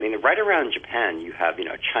right around Japan, you have,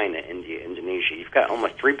 China, India, Indonesia. You've got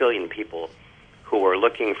almost 3 billion people who are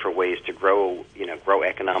looking for ways to grow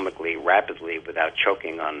economically rapidly without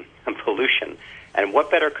choking on pollution. And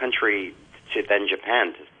what better country than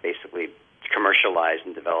Japan to basically commercialize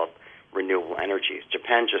and develop renewable energies?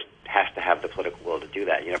 Japan just has to have the political will to do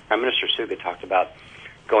that. Prime Minister Suga talked about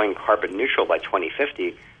going carbon neutral by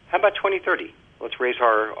 2050. How about 2030? Let's raise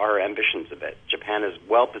our ambitions a bit. Japan is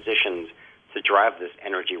well positioned to drive this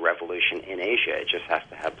energy revolution in Asia. It just has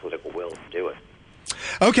to have political will to do it.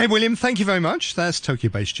 OK, William, thank you very much. That's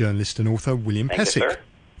Tokyo-based journalist and author William Pesic. You, sir.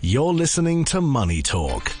 You're listening to Money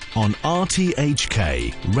Talk on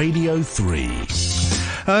RTHK Radio 3.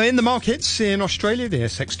 In the markets in Australia, the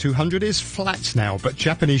ASX 200 is flat now, but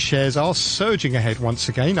Japanese shares are surging ahead once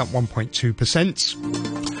again, up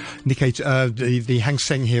 1.2%. The Hang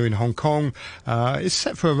Seng here in Hong Kong is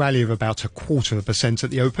set for a rally of about 0.25% at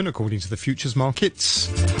the open, according to the futures markets.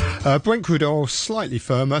 Brent crude oil slightly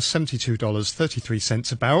firmer,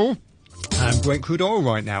 $72.33 a barrel. And Brent crude oil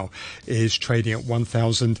right now is trading at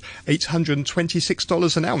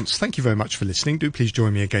 $1,826 an ounce. Thank you very much for listening. Do please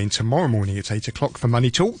join me again tomorrow morning at 8 o'clock for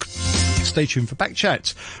Money Talk. Stay tuned for Back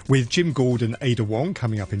Chat with Jim Gould and Ada Wong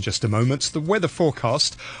coming up in just a moment. The weather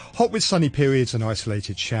forecast, hot with sunny periods and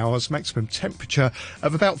isolated showers, maximum temperature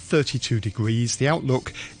of about 32 degrees. The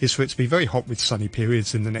outlook is for it to be very hot with sunny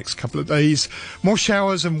periods in the next couple of days. More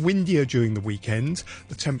showers and windier during the weekend.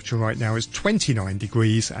 The temperature right now is 29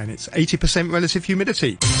 degrees and it's 80% relative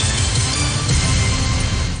humidity.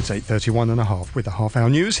 It's 8:31.5 with the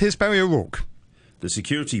half-hour news. Here's Barry O'Rourke. The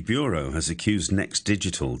Security Bureau has accused Next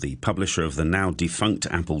Digital, the publisher of the now-defunct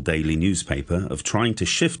Apple Daily newspaper, of trying to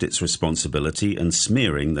shift its responsibility and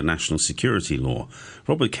smearing the national security law.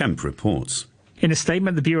 Robert Kemp reports. In a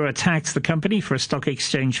statement, the Bureau attacked the company for a stock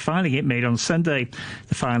exchange filing it made on Sunday.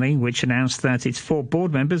 The filing, which announced that its 4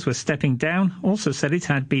 board members were stepping down, also said it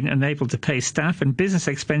had been unable to pay staff and business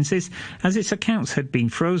expenses as its accounts had been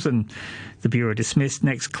frozen. The Bureau dismissed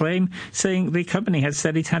Next's claim, saying the company had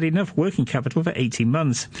said it had enough working capital for 18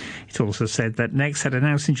 months. It also said that Next had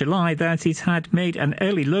announced in July that it had made an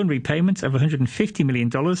early loan repayment of $150 million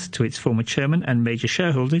to its former chairman and major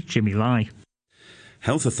shareholder, Jimmy Lai.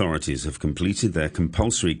 Health authorities have completed their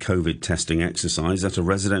compulsory COVID testing exercise at a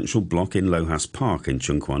residential block in Lohas Park in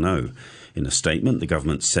Chung Kwan O. In a statement, the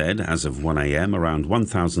government said as of 1 a.m. around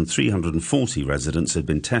 1,340 residents had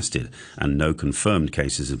been tested and no confirmed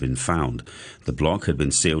cases had been found. The block had been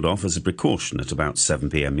sealed off as a precaution at about 7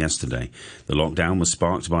 p.m. yesterday. The lockdown was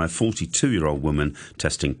sparked by a 42-year-old woman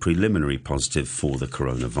testing preliminary positive for the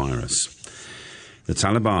coronavirus. The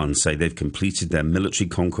Taliban say they've completed their military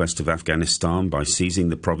conquest of Afghanistan by seizing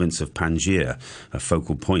the province of Panjshir, a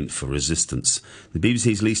focal point for resistance. The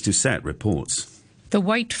BBC's Lise Doucette reports. The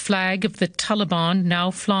white flag of the Taliban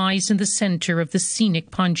now flies in the centre of the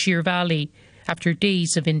scenic Panjshir Valley. After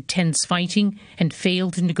days of intense fighting and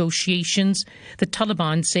failed negotiations, the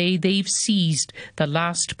Taliban say they've seized the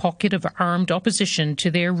last pocket of armed opposition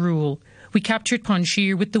to their rule. We captured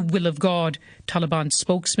Panjshir with the will of God, Taliban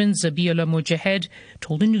spokesman Zabiullah Mujahid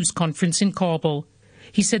told a news conference in Kabul.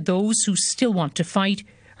 He said those who still want to fight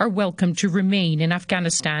are welcome to remain in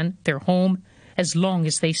Afghanistan, their home, as long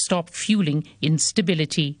as they stop fueling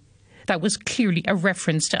instability. That was clearly a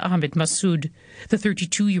reference to Ahmed Massoud, the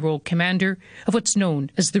 32-year-old commander of what's known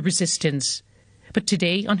as the Resistance. But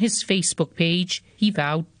today, on his Facebook page, he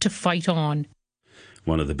vowed to fight on.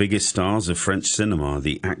 One of the biggest stars of French cinema,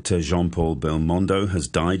 the actor Jean-Paul Belmondo, has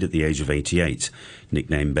died at the age of 88.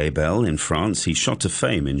 Nicknamed Babel in France, he shot to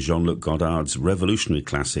fame in Jean-Luc Godard's revolutionary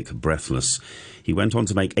classic Breathless. He went on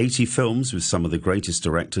to make 80 films with some of the greatest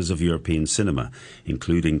directors of European cinema,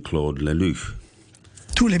 including Claude Lelouch.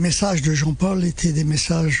 Tous les messages de Jean-Paul étaient des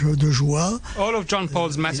messages de joie. All of John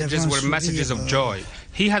Paul's messages were messages of joy.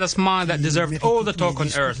 He had a smile that deserved all the talk on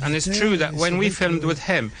earth, and it's true that when we filmed with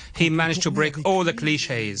him, he managed to break all the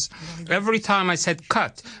cliches. Every time I said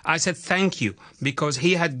cut, I said thank you, because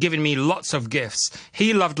he had given me lots of gifts.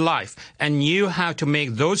 He loved life and knew how to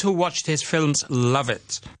make those who watched his films love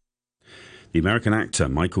it. The American actor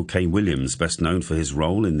Michael K. Williams, best known for his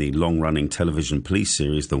role in the long-running television police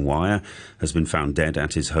series The Wire, has been found dead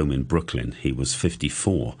at his home in Brooklyn. He was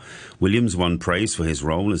 54. Williams won praise for his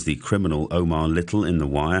role as the criminal Omar Little in The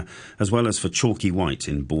Wire, as well as for Chalky White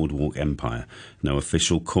in Boardwalk Empire. No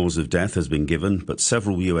official cause of death has been given, but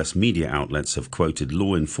several US media outlets have quoted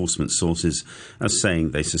law enforcement sources as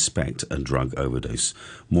saying they suspect a drug overdose.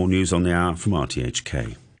 More news on the hour from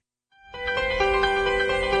RTHK.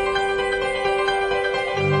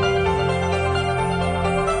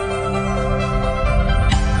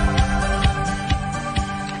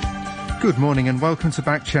 Good morning and welcome to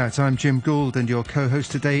Backchat. I'm Jim Gould and your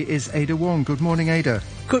co-host today is Ada Wong. Good morning, Ada.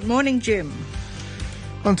 Good morning, Jim.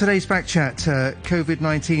 On today's Backchat,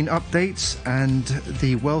 COVID-19 updates and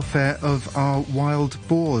the welfare of our wild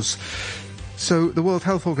boars. So the World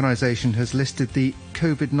Health Organization has listed the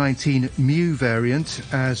COVID-19 Mu variant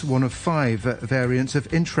as one of 5 variants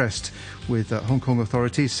of interest, with Hong Kong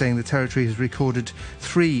authorities saying the territory has recorded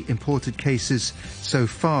 3 imported cases so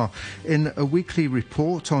far. In a weekly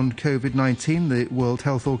report on COVID-19, the World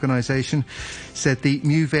Health Organization said the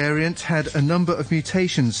Mu variant had a number of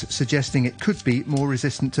mutations, suggesting it could be more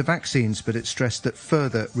resistant to vaccines, but it stressed that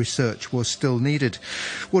further research was still needed.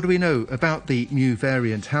 What do we know about the Mu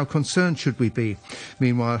variant? How concerned should we be?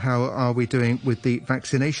 Meanwhile, how are we doing with the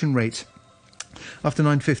vaccination rate? After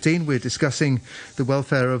 9:15, we're discussing the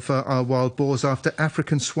welfare of our wild boars after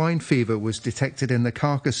African swine fever was detected in the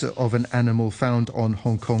carcass of an animal found on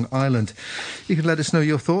Hong Kong Island. You can let us know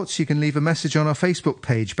your thoughts. You can leave a message on our Facebook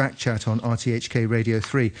page, Backchat on RTHK Radio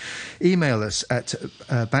 3. Email us at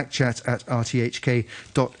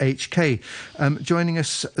backchat@rthk.hk. Joining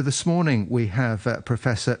us this morning, we have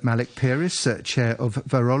Professor Malik Peiris, Chair of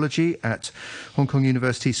Virology at Hong Kong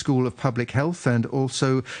University School of Public Health, and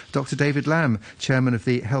also Dr. David Lam, Chairman of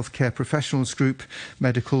the Healthcare Professionals Group,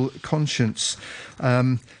 Medical Conscience.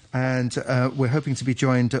 And we're hoping to be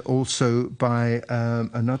joined also by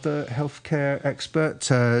another healthcare expert,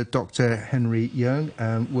 Dr. Henry Yeung.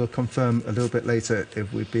 We'll confirm a little bit later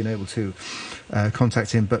if we've been able to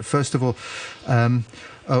contact him. But first of all, I'm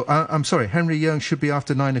sorry, Henry Yeung should be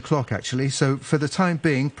after 9 o'clock, actually. So for the time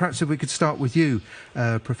being, perhaps if we could start with you,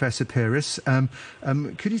 Professor Peiris.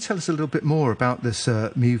 Could you tell us a little bit more about this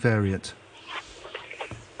Mu variant?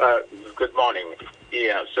 Good morning.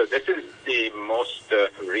 Yeah, so this is the most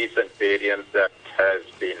recent variant that has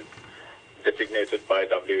been designated by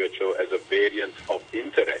WHO as a variant of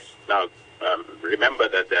interest. Now, remember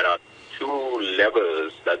that there are 2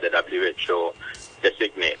 levels that the WHO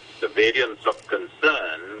designates. The variants of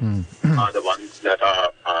concern are the ones that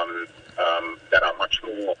are much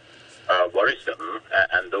more worrisome,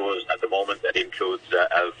 and those at the moment that includes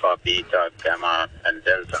alpha, beta, gamma, and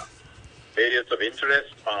delta. Variants of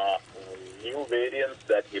interest are new variants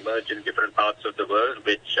that emerge in different parts of the world,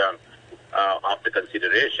 which, after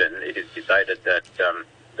consideration, it is decided that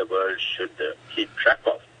the world should keep track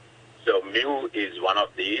of. So Mu is one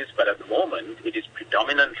of these, but at the moment it is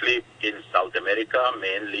predominantly in South America,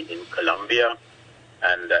 mainly in Colombia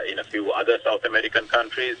and in a few other South American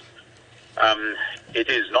countries. It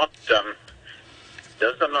is not,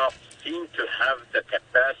 does not seem to have the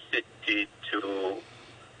capacity to,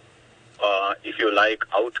 if you like,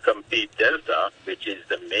 outcompete Delta, which is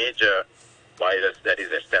the major virus that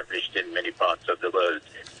is established in many parts of the world.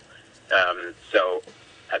 So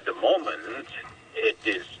at the moment, it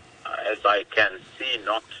is, as I can see,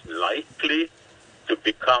 not likely to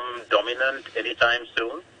become dominant anytime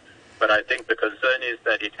soon. But I think the concern is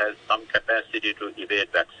that it has some capacity to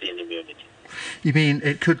evade vaccine immunity. You mean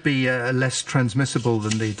it could be less transmissible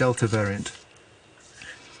than the Delta variant?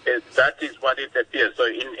 That is what it appears. So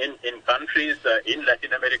in countries in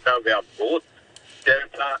Latin America where both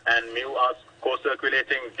Delta and Mu are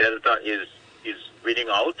co-circulating, Delta is winning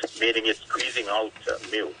out, meaning it's squeezing out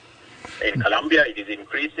Mu. In Colombia, it is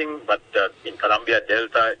increasing, but in Colombia,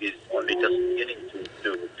 Delta is only just beginning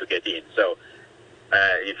to get in. So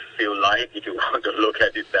if you like, if you want to look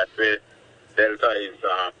at it that way, Delta is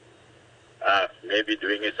maybe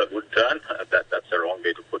doing us a good turn. That's the wrong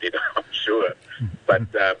way to put it, I'm sure. But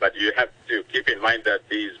you have to keep in mind that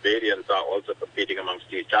these variants are also competing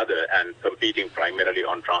amongst each other and competing primarily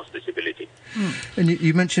on transmissibility. And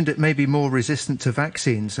you mentioned it may be more resistant to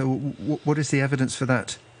vaccines. So what is the evidence for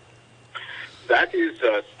that? That is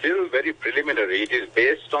still very preliminary. It is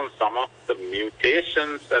based on some of the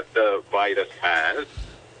mutations that the virus has.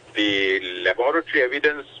 The laboratory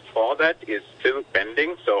evidence for that is still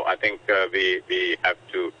pending, so I think we have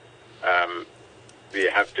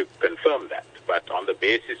to confirm that. But on the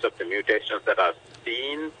basis of the mutations that are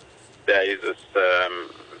seen, there is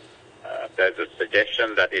there's a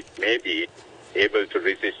suggestion that it may be able to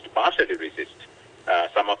partially resist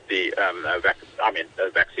some of the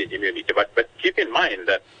vaccine immunity. But keep in mind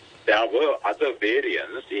that there were other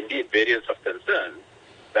variants, indeed variants of concern,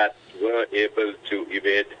 that were able to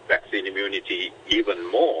evade vaccine immunity even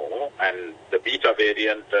more, and the beta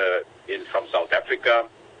variant from South Africa,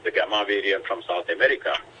 the gamma variant from South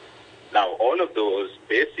America. Now, all of those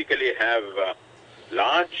basically have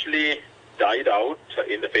largely died out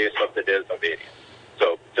in the face of the Delta variant.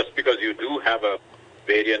 So just because you do have a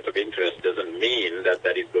variant of interest doesn't mean that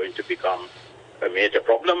that is going to become a major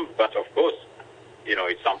problem, but of course,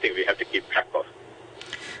 it's something we have to keep track of.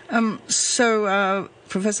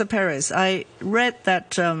 Professor Peiris, I read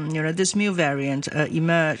that this new variant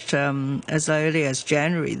emerged as early as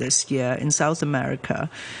January this year in South America.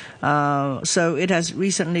 So it has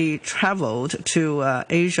recently traveled to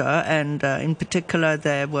Asia, and in particular,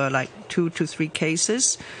 there were like 2 to 3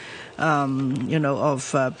 cases,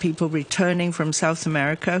 of people returning from South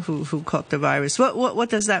America who caught the virus. What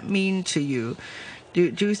does that mean to you?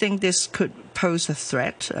 Do you think this could pose a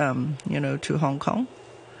threat, to Hong Kong?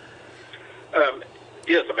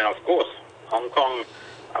 Yes, of course, Hong Kong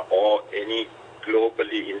or any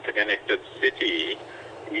globally interconnected city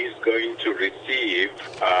is going to receive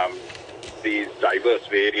these diverse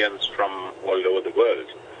variants from all over the world.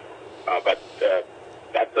 But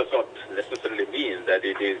that does not necessarily mean that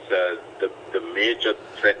it is the major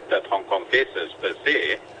threat that Hong Kong faces per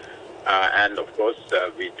se. And of course,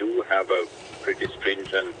 we do have a pretty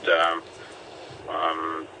stringent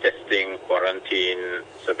testing, quarantine,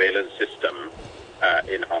 surveillance system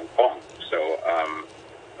in Hong Kong. So,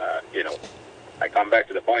 I come back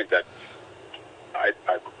to the point that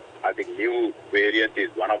I think new variant is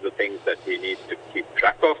one of the things that we need to keep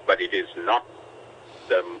track of, but it is not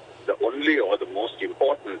the only or the most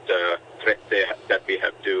important threat that we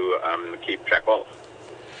have to keep track of.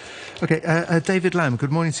 Okay, David Lamb,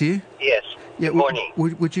 good morning to you. Yes, good morning.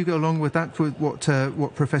 Would you go along with that, with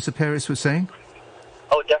what Professor Peiris was saying?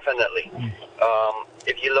 Oh, definitely.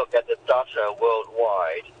 If you look at the data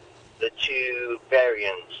worldwide, the 2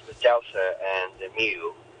 variants, the Delta and the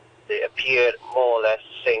Mu, they appeared more or less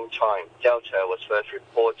the same time. Delta was first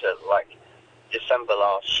reported like December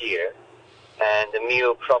last year, and the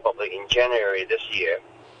Mu probably in January this year.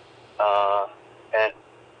 And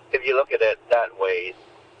if you look at it that way,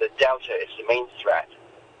 the Delta is the main threat.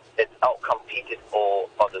 It outcompeted all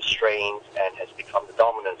other strains and has become the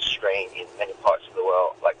dominant strain in many parts of the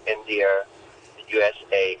world, like India, the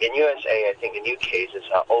USA. In USA, I think the new cases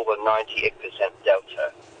are over 98%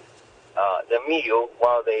 Delta. The Mu,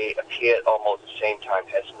 while they appeared almost at the same time,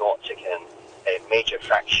 has not taken a major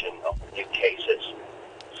fraction of new cases.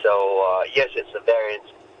 So, yes, it's a variant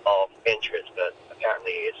of interest, but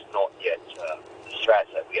apparently it's not yet the threat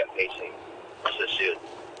that we are facing so soon.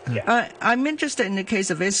 Yeah. I'm interested in the case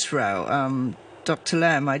of Israel. Dr.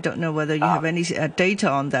 Lam, I don't know whether you have any data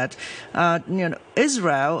on that.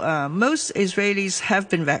 Israel, most Israelis have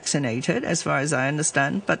been vaccinated, as far as I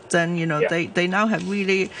understand, but then, they now have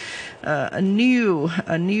really a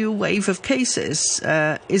new wave of cases.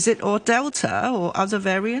 Is it all Delta or other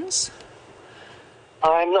variants?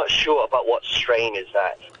 I'm not sure about what strain is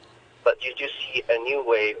that, but you do see a new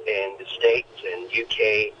wave in the States, in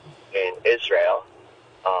UK, in Israel,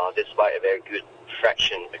 despite a very good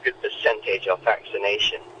fraction, a good percentage of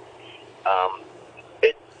vaccination.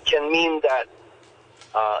 It can mean that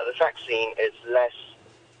the vaccine is less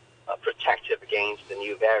protective against the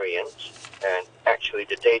new variants, and actually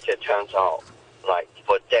the data turns out like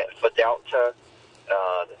for Delta,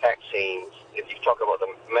 the vaccines, if you talk about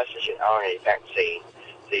the messenger RNA vaccine,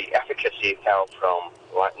 the efficacy fell from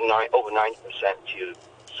like over 90% to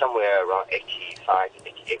somewhere around 85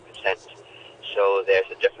 to 88%. So there's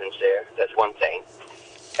a difference there. That's one thing.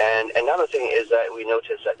 And another thing is that we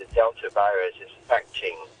noticed that the Delta virus is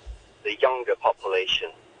affecting the younger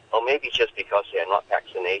population, or maybe just because they are not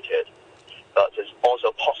vaccinated. But it's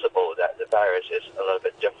also possible that the virus is a little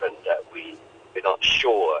bit different, that we're not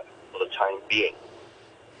sure for the time being.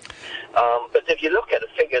 But if you look at the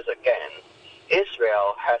figures again,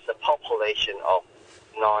 Israel has a population of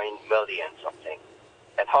 9 million something,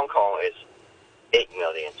 and Hong Kong is 8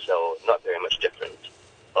 million, so not very much different.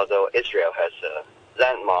 Although Israel has a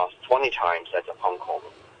landmass 20 times that of Hong Kong.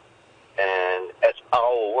 And at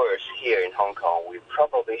our worst here in Hong Kong, we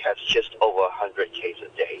probably have just over 100 cases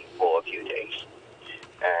a day for a few days.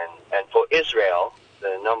 And for Israel,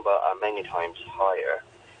 the number are many times higher.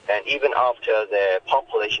 And even after their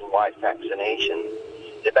population-wide vaccination,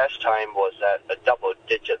 the best time was at a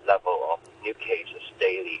double-digit level of new cases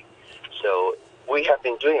daily. So we have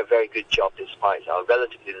been doing a very good job despite our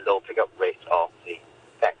relatively low pickup rate of the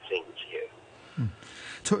vaccines here.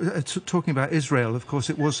 Talking about Israel, of course,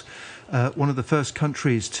 it was one of the first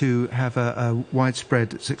countries to have a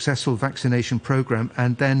widespread, successful vaccination program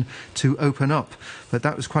and then to open up. But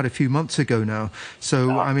that was quite a few months ago now.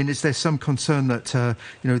 So, I mean, is there some concern that,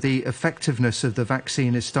 the effectiveness of the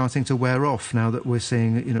vaccine is starting to wear off now that we're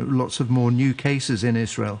seeing, lots of more new cases in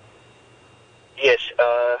Israel? Yes.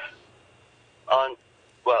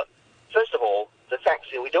 Well, first of all, the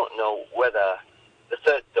vaccine, we don't know whether a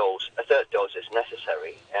third dose is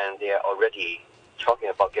necessary, and they are already talking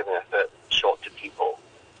about giving a third shot to people.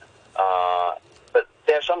 But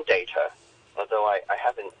there's some data, although I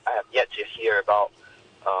have yet to hear about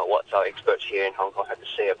what our experts here in Hong Kong have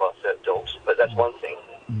to say about third dose, but that's one thing.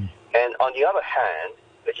 And on the other hand,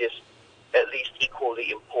 which is at least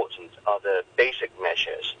equally important, are the basic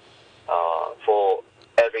measures for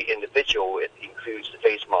every individual. It includes the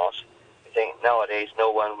face mask. I think nowadays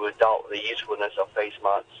no one will doubt the usefulness of face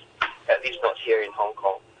masks, at least not here in Hong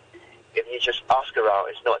Kong. If you just ask around,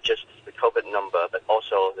 it's not just the COVID number, but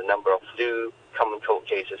also the number of flu, common cold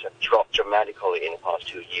cases have dropped dramatically in the past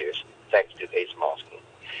 2 years, thanks to face masking.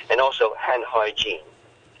 And also hand hygiene,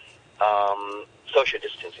 social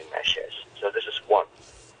distancing measures. So this is one.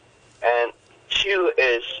 And two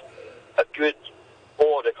is a good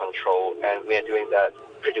border control, and we are doing that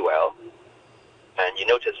pretty well. And you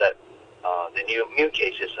notice that the new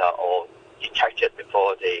cases are all detected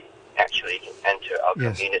before they actually can enter our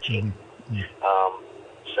community.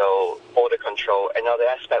 So border control. Another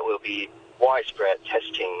aspect will be widespread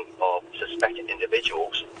testing of suspected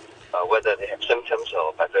individuals, whether they have symptoms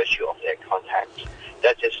or by virtue of their contacts.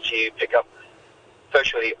 That is to pick up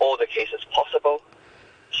virtually all the cases possible,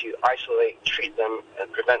 to isolate, treat them, and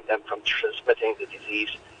prevent them from transmitting the disease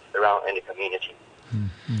around in the community.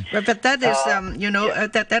 But that is,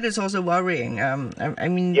 that is also worrying.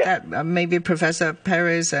 That maybe Professor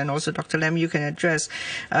Peiris and also Dr. Lam, you can address.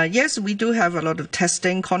 Yes, we do have a lot of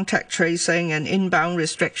testing, contact tracing, and inbound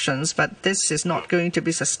restrictions, but this is not going to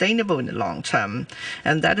be sustainable in the long term.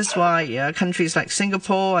 And that is why countries like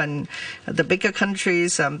Singapore and the bigger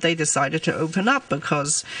countries, they decided to open up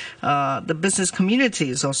because the business community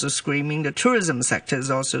is also screaming, the tourism sector is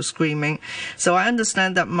also screaming. So I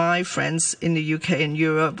understand that my friends in the UK and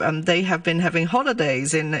Europe, they have been having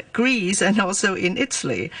holidays in Greece and also in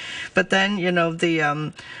Italy. But then,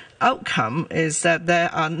 the outcome is that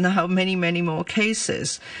there are now many, many more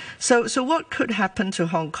cases. So what could happen to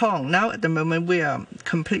Hong Kong? Now, at the moment, we are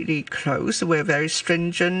completely closed. We're very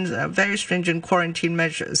stringent quarantine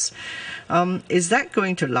measures. Is that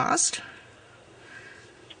going to last?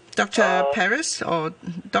 Dr. Peiris, or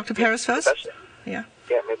Dr. Peiris first? Professor. Yeah,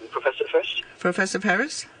 maybe Professor first. Professor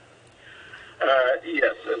Peiris?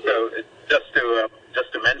 Yes. So just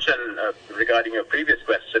to mention regarding your previous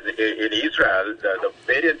question, in Israel the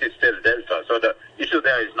variant is still Delta. So the issue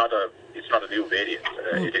there is not a new variant.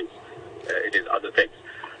 It is other things.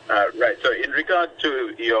 Right. So in regard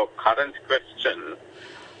to your current question,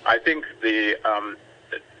 I think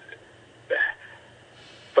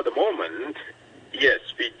for the moment, yes,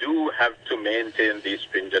 we do have to maintain these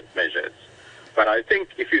stringent measures. But I think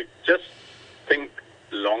if you just think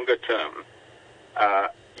longer term,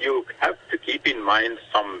 you have to keep in mind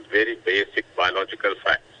some very basic biological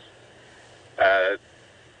facts.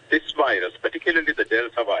 This virus, particularly the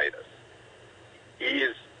Delta virus,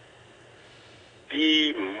 is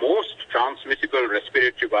the most transmissible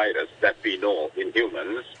respiratory virus that we know in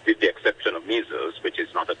humans, with the exception of measles, which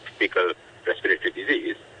is not a typical respiratory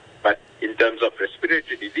disease. But in terms of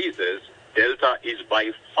respiratory diseases, Delta is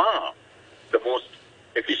by far the most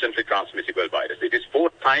efficiently transmissible virus. It is 4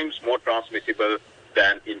 times more transmissible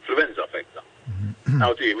than influenza, for example.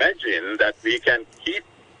 Now, to imagine that we can keep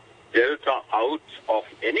Delta out of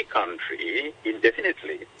any country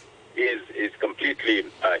indefinitely is completely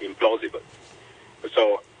implausible.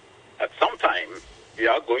 So, at some time, we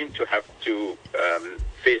are going to have to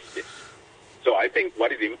face this. So, I think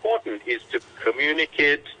what is important is to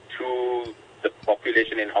communicate to the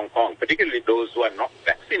population in Hong Kong, particularly those who are not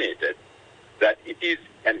vaccinated, that it is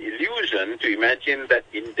an illusion to imagine that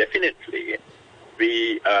indefinitely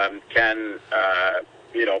we can,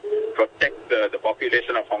 protect the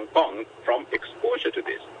population of Hong Kong from exposure to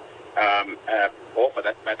this, or for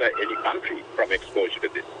that matter, any country from exposure to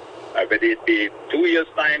this. Whether it be 2 years'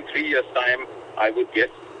 time, 3 years' time, I would guess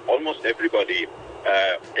almost everybody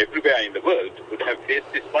everywhere in the world would have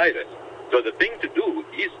faced this virus. So the thing to do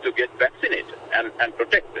is to get vaccinated and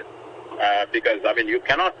protected, because, you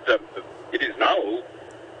cannot, it is now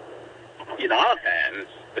in our hands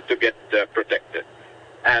to get protected.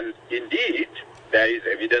 And indeed, there is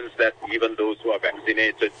evidence that even those who are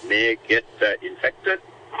vaccinated may get infected,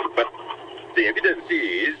 but the evidence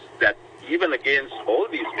is that even against all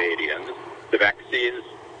these variants, the vaccines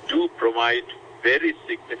do provide very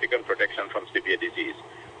significant protection from severe disease.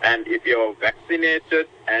 And if you're vaccinated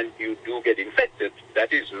and you do get infected,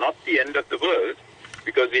 that is not the end of the world,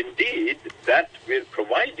 because indeed that will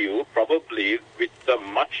provide you probably with a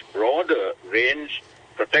much broader range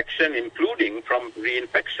protection, including from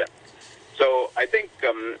reinfection. So I think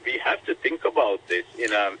we have to think about this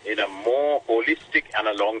in a more holistic and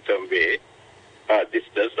a long-term way. This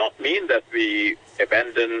does not mean that we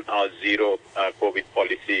abandon our zero COVID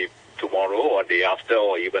policy tomorrow or day after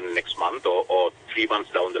or even next month or 3 months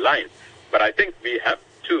down the line. But I think we have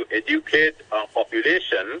to educate our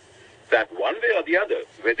population that one way or the other,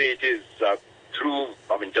 whether it is through,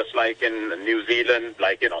 just like in New Zealand,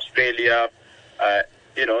 like in Australia,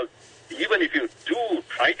 even if you do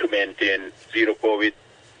try to maintain zero COVID,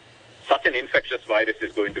 such an infectious virus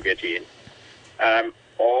is going to get in.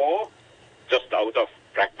 Or just out of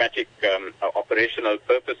pragmatic operational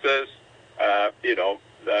purposes,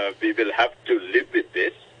 we will have to live with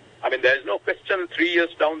this. There's no question 3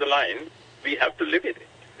 years down the line, we have to live with it.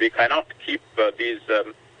 We cannot keep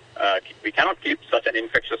we cannot keep such an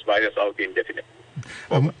infectious virus out indefinitely.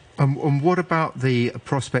 What about the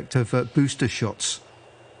prospect of booster shots?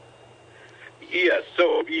 Yes,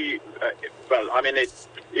 so it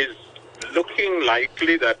is looking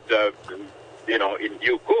likely that, in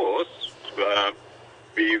due course,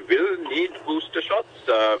 we will need booster shots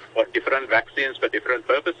for different vaccines for different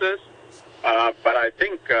purposes. But I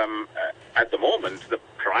think at the moment, the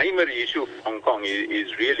primary issue for Hong Kong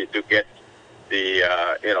is really to get the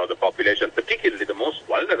population, particularly the most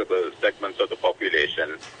vulnerable segments of the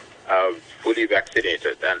population, fully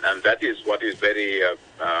vaccinated, and that is what is very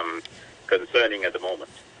concerning at the moment.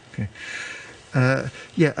 Okay.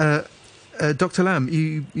 Dr. Lam,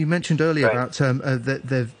 you mentioned earlier about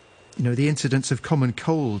the incidence of common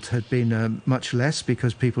cold had been much less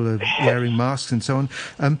because people are wearing masks and so on.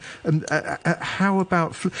 How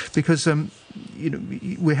about flu? Because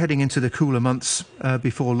we're heading into the cooler months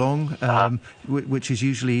before long, which is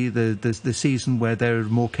usually the season where there are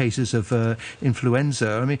more cases of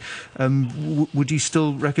influenza. Would you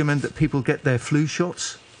still recommend that people get their flu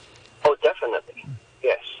shots? Oh, definitely.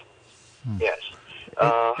 Yes. Yes.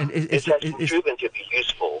 It has been proven to be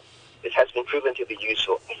useful. It has been proven to be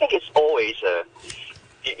useful. I think it's always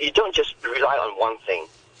you don't just rely on one thing,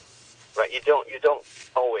 right? You don't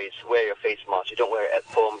always wear your face mask. You don't wear it at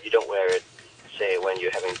home. You don't wear it, say, when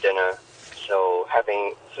you're having dinner. So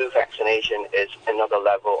having flu vaccination is another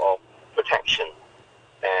level of protection,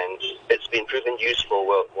 and it's been proven useful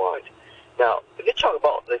worldwide. Now, if you talk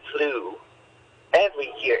about the flu,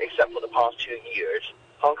 every year except for the past 2 years,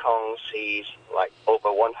 Hong Kong sees like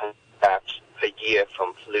over 100 deaths per year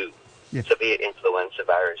from flu. Yeah. Severe influenza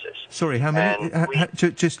viruses. Sorry, how many?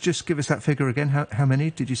 Just give us that figure again. How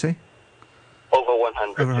many did you say? Over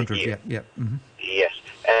 100. Over 100. A year. Yeah. Mm-hmm. Yes,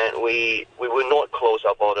 and we will not close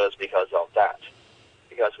our borders because of that,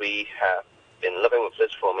 because we have been living with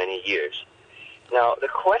this for many years. Now, the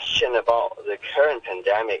question about the current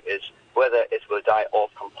pandemic is whether it will die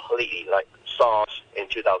off completely, like SARS in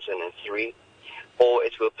 2003, or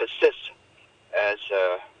it will persist as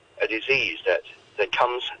a disease that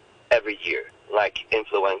comes every year, like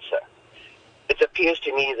influenza. It appears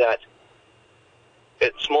to me that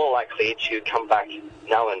it's more likely to come back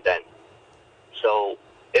now and then. So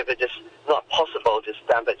if it is not possible to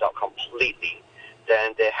stamp it out completely,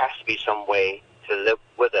 then there has to be some way to live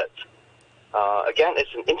with it. Again,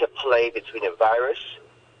 it's an interplay between a virus,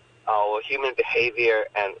 our human behavior,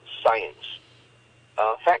 and science.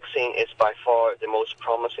 Vaccine is by far the most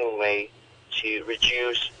promising way to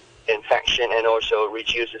reduce infection and also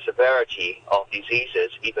reduce the severity of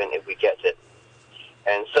diseases, even if we get it.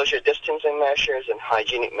 And social distancing measures and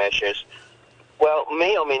hygienic measures,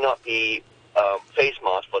 may or may not be face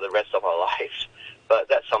masks for the rest of our lives, but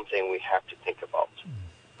that's something we have to think about.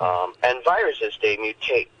 And viruses, they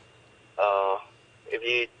mutate. If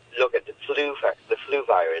you look at the flu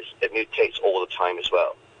virus, it mutates all the time as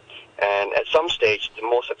well. And at some stage, the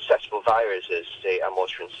more successful viruses, they are more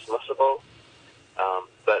transmissible,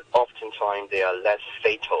 but oftentimes they are less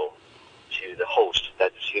fatal to the host,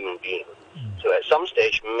 that is human being. So at some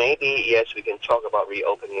stage, maybe, yes, we can talk about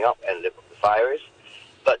reopening up and live with the virus,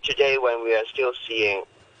 but today when we are still seeing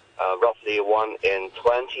roughly 1 in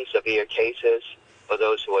 20 severe cases for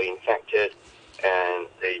those who are infected, and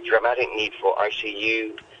the dramatic need for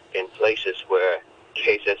ICU in places where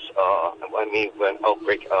cases when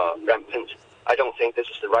outbreak are rampant, I don't think this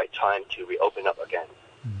is the right time to reopen up again.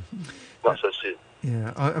 Not so soon.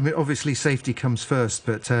 Yeah, obviously safety comes first,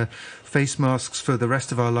 but face masks for the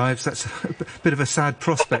rest of our lives, that's a bit of a sad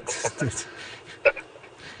prospect.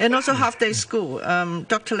 And also half-day school.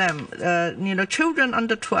 Dr. Lam, children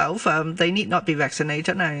under 12, they need not be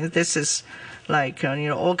vaccinated. This is like,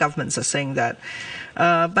 all governments are saying that.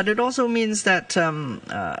 But it also means that,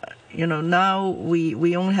 now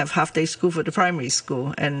we only have half-day school for the primary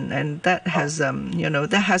school, and that has,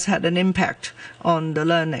 that has had an impact on the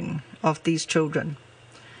learning of these children.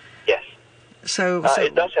 Yes. So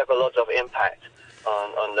it does have a lot of impact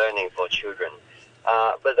on learning for children.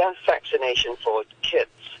 But then vaccination for kids,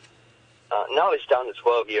 Now it's down to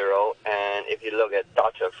 12 year old, and if you look at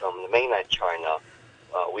data from the mainland China,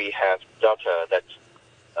 we have data that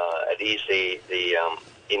at least the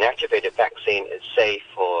inactivated vaccine is safe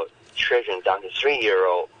for children down to 3 year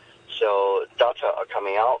old. So data are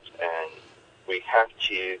coming out, and we have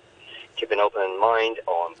to keep an open mind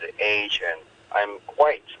on the age, and I'm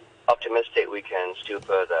quite optimistic we can still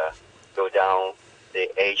further go down the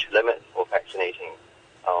age limit for vaccinating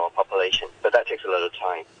our population, but that takes a little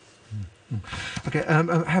time. Okay,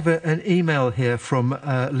 I have an email here from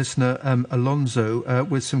listener Alonso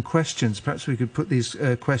with some questions. Perhaps we could put these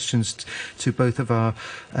questions to both of our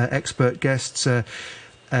expert guests.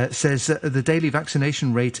 Says the daily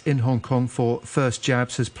vaccination rate in Hong Kong for first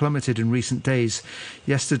jabs has plummeted in recent days.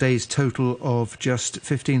 Yesterday's total of just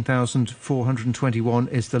 15,421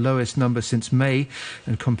 is the lowest number since May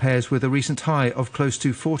and compares with a recent high of close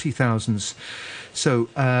to 40,000. So,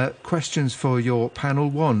 questions for your panel.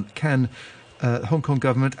 One, can Hong Kong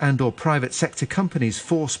government and or private sector companies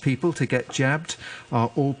force people to get jabbed?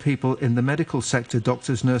 Are all people in the medical sector,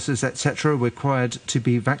 doctors, nurses, etc., required to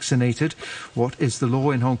be vaccinated? What is the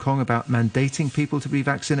law in Hong Kong about mandating people to be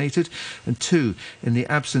vaccinated? And two, in the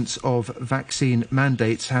absence of vaccine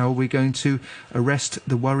mandates, how are we going to arrest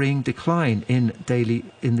the worrying decline in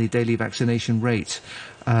the daily vaccination rate?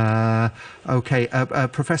 Professor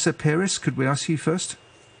Peiris, could we ask you first?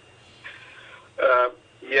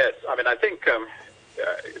 Yes, I mean, I think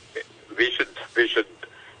we should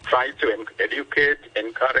try to educate,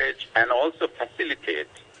 encourage, and also facilitate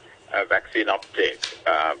vaccine uptake.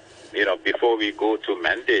 Before we go to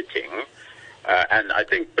mandating, and I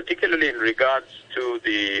think particularly in regards to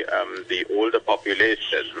the older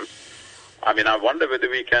population, I mean, I wonder whether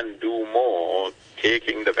we can do more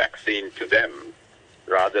taking the vaccine to them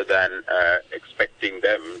rather than expecting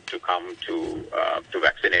them to come to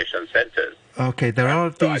vaccination centres. Okay, there are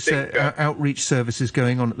these outreach services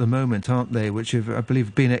going on at the moment, aren't they, which have, I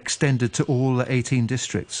believe, been extended to all 18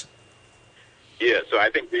 districts? Yeah, so I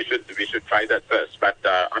think we should try that first. But,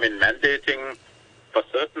 I mean, mandating for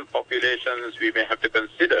certain populations, we may have to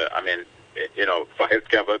consider. I mean, for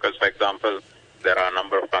healthcare workers, for example, there are a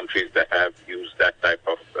number of countries that have used that type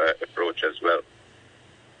of approach as well.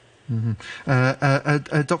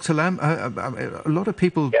 Mm-hmm. Dr. Lam, a lot of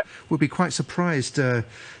people would be quite surprised to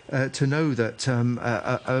know that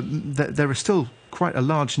that there are still quite a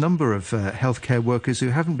large number of healthcare workers who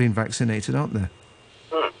haven't been vaccinated, aren't there?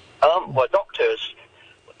 Well, doctors,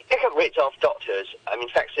 pick-up rates of doctors, I mean,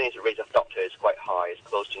 vaccination rates of doctors is quite high. It's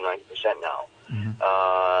close to 90% now. Mm-hmm.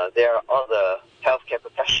 There are other healthcare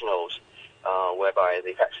professionals whereby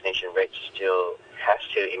the vaccination rate still has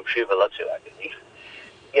to improve a little, I believe.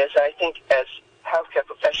 Yes, I think as healthcare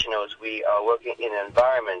professionals, we are working in an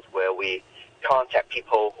environment where we contact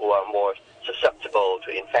people who are more susceptible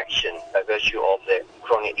to infection by virtue of their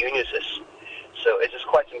chronic illnesses. So it is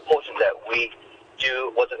quite important that we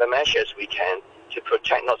do whatever measures we can to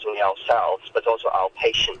protect not only ourselves but also our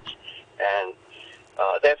patients. And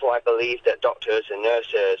therefore, I believe that doctors and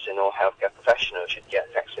nurses and all healthcare professionals should get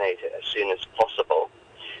vaccinated as soon as possible.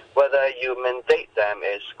 Whether you mandate them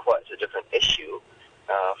is quite a different issue.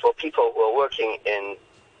 For people who are working in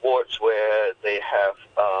wards where they have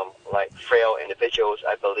like frail individuals,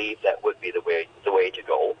 I believe that would be the way to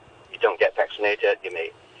go. If you don't get vaccinated, you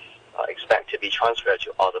may expect to be transferred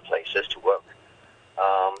to other places to work.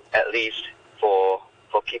 At least for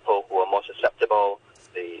people who are more susceptible,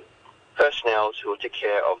 the personnel who take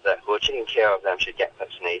care of them, who are taking care of them, should get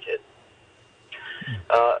vaccinated.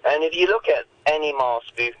 And if you look at any mass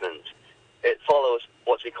movement, it follows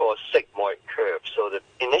what we call a sigmoid curve. So the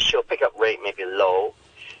initial pickup rate may be low,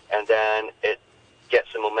 and then it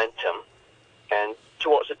gets a momentum, and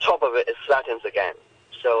towards the top of it, it flattens again.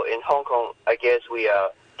 So in Hong Kong, I guess we are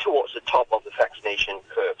towards the top of the vaccination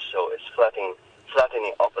curve, so it's flattening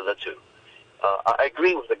off a little. I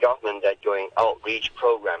agree with the government that doing outreach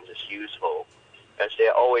programs is useful, as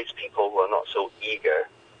there are always people who are not so eager.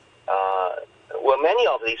 Well, many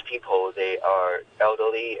of these people, they are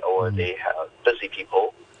elderly or they are busy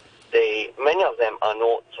people. Many of them are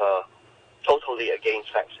not totally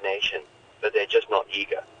against vaccination, but they're just not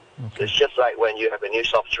eager. Okay. So it's just like when you have a new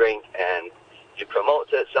soft drink and you promote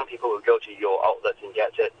it, some people will go to your outlet and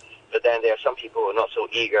get it, but then there are some people who are not so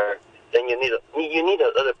eager. Then you need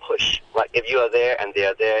a little push. Like if you are there and they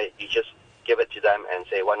are there, you just give it to them and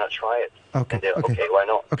say, why not try it? Okay. And they're, okay, why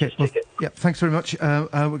not? Okay. Just take it. Yeah, thanks very much. We're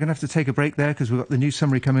going to have to take a break there because we've got the news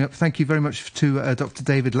summary coming up. Thank you very much to Dr.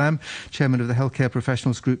 David Lam, Chairman of the Healthcare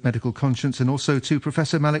Professionals Group Medical Conscience, and also to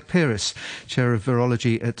Professor Malik Peiris, Chair of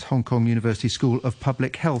Virology at Hong Kong University School of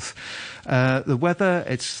Public Health. The weather,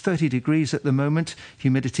 it's 30 degrees at the moment,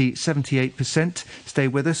 humidity 78%. Stay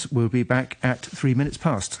with us. We'll be back at 3 minutes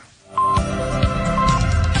past.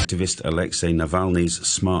 Activist Alexei Navalny's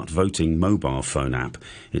smart voting mobile phone app.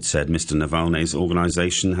 It said Mr. Navalny's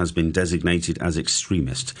organisation has been designated as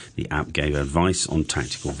extremist. The app gave advice on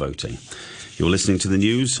tactical voting. You're listening to the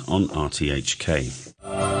news on RTHK.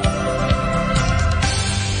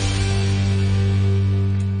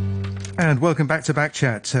 And welcome back to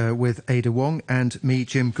Backchat with Ada Yeung and me,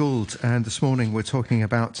 Jim Gould. And this morning we're talking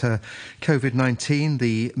about Covid-19,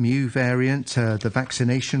 the Mu variant, the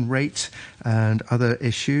vaccination rate and other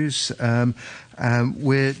issues.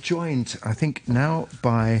 We're joined, I think, now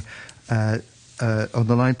by on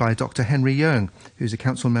the line by Dr. Henry Yeung, who's a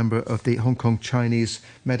council member of the Hong Kong Chinese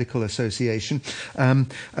Medical Association.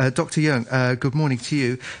 Dr. Yeung, good morning to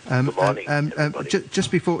you. Good morning. Just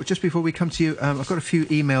before we come to you, I've got a few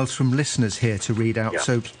emails from listeners here to read out,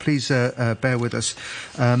 so please bear with us.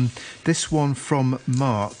 This one from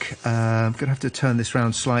Mark. I'm going to have to turn this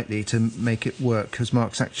round slightly to make it work, because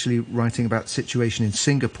Mark's actually writing about the situation in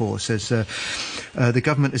Singapore. Says the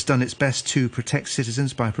government has done its best to protect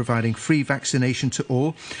citizens by providing free vaccination to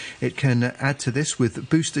all. It can add to this with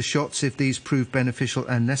booster shots if these prove beneficial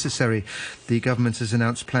and necessary. The government has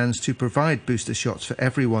announced plans to provide booster shots for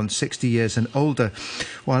everyone 60 years and older.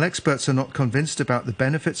 While experts are not convinced about the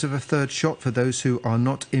benefits of a third shot for those who are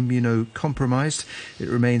not immunocompromised, it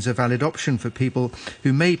remains a valid option for people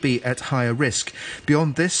who may be at higher risk.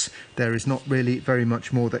 Beyond this, there is not really very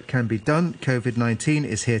much more that can be done. COVID-19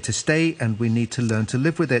 is here to stay, and we need to learn to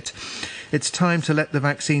live with it. It's time to let the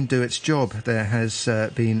vaccine do its job. There has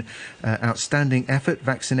been outstanding effort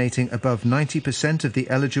vaccinating above 90% of the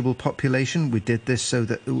eligible population. We did this so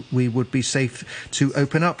that we would be safe to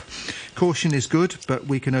open up. Caution is good, but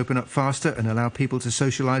we can open up faster and allow people to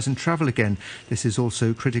socialise and travel again. This is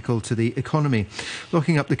also critical to the economy.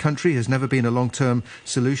 Locking up the country has never been a long-term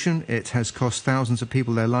solution. It has cost thousands of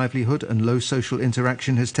people their livelihood, and low social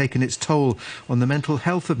interaction has taken its toll on the mental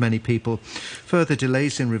health of many people. Further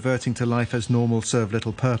delays in reverting to life as normal serve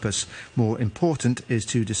little purpose. More important is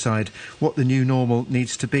to decide what the new normal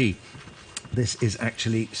needs to be. This is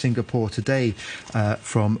actually Singapore Today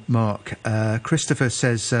from Mark. Christopher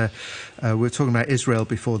says, we were talking about Israel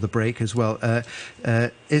before the break as well.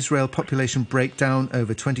 Israel population breakdown,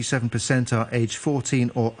 over 27% are age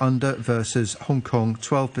 14 or under versus Hong Kong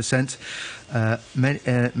 12%.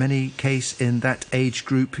 Many case in that age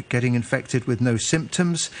group getting infected with no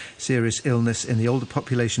symptoms. Serious illness in the older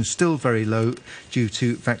population still very low due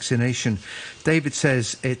to vaccination. David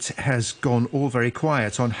says it has gone all very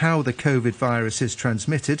quiet on how the COVID virus is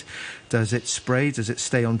transmitted. Does it spray? Does it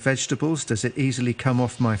stay on vegetables? Does it easily come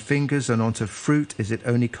off my fingers and onto fruit? Is it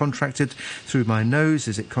only contracted through my nose?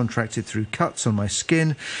 Is it contracted through cuts on my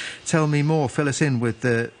skin? Tell me more. Fill us in with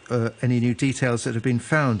any new details that have been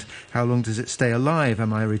found. How long does it stay alive?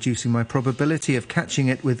 Am I reducing my probability of catching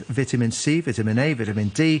it with vitamin C, vitamin A, vitamin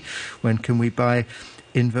D? When can we buy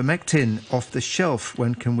Ivermectin off the shelf?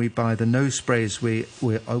 When can we buy the nose sprays? We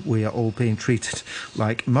are all being treated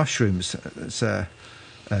like mushrooms.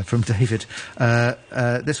 From David.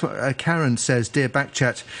 This one, Karen says, Dear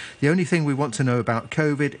Backchat, the only thing we want to know about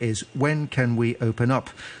COVID is when can we open up?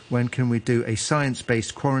 When can we do a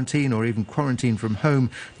science-based quarantine or even quarantine from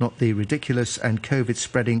home, not the ridiculous and COVID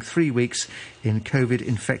spreading 3 weeks in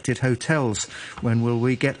COVID-infected hotels? When will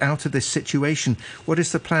we get out of this situation? What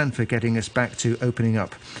is the plan for getting us back to opening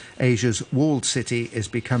up? Asia's walled city is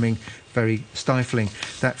becoming very stifling.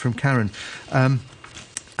 That from Karen.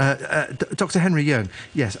 Dr. Henry Yeung,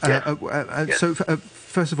 yes. So,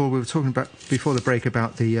 first of all, we were talking about before the break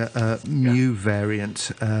about the Mu variant.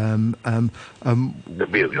 The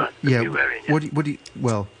Mu variant.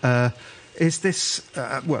 Is this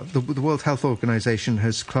the World Health Organization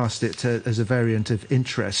has classed it as a variant of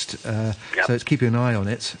interest, so it's keeping an eye on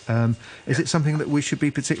it. Is it something that we should be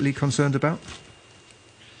particularly concerned about?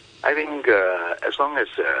 I think as long as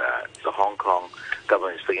the Hong Kong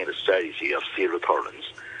government is taking the strategy of zero tolerance,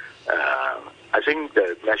 I think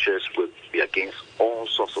the measures would be against all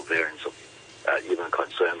sorts of variants of even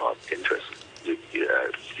concern or interest.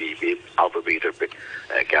 The alpha, beta,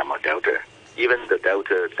 gamma, delta. Even the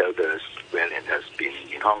delta variant has been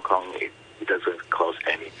in Hong Kong. It doesn't cause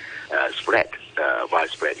any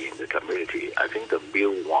widespread in the community. I think the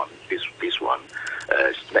Mu one, this one,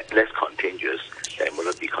 is less contagious and will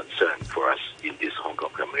not be concerned for us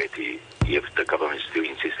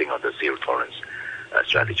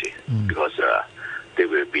strategy because they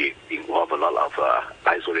will be involve a lot of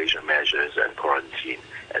isolation measures and quarantine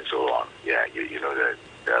and so on. Yeah, you know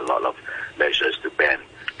there are a lot of measures to ban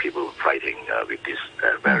people fighting with these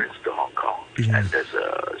variants to Hong Kong, and that's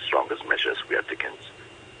the strongest measures we have taken.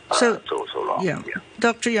 So long. Yeah.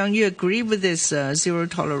 Dr. Yeung, you agree with this zero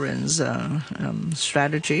tolerance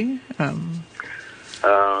strategy?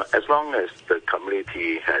 As long as the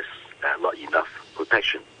community has not enough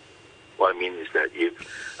protection, what I mean is that if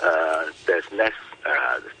there's less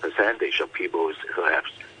percentage of people who have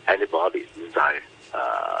antibodies inside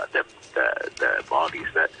the bodies,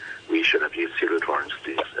 that we should have used zero tolerance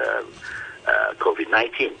to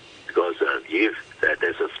COVID-19. Because if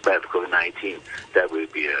there's a spread of COVID-19, that will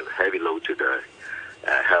be a heavy load to the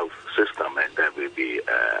health system, and that will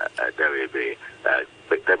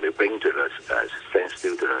bring to the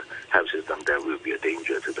sensitive to the health system. That will be a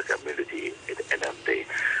danger to the community at the end of the day.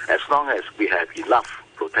 As long as we have enough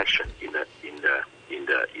protection in the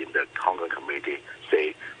Hong Kong community,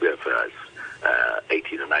 say we have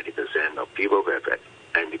 80 to 90% of people who have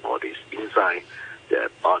antibodies inside their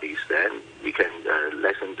bodies, then we can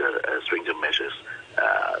lessen the stringent measures,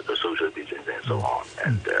 the social distancing and so on,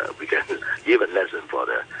 and we can even lessen for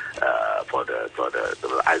the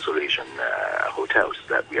isolation hotels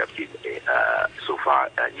that we have so far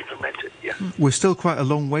implemented. Yeah, we're still quite a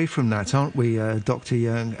long way from that, aren't we, Dr.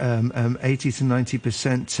 Yeung? 80 to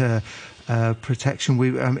 90% protection.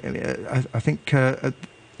 I think the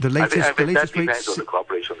latest that rates. Depends on the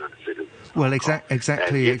cooperation of the citizens. Well,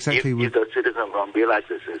 exactly. If the citizens realize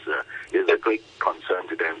this is a great concern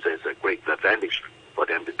to them, so it's a great advantage for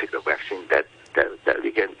them to take the vaccine. That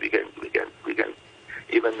we can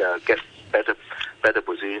even get better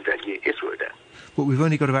position than Israel then. But we've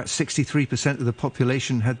only got about 63% of the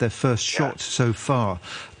population had their first shot so far.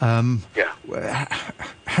 How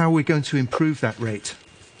are we going to improve that rate?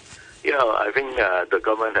 I think the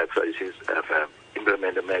government have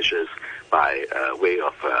implemented measures by way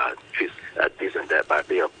of this and that, by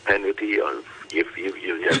way of penalty, or if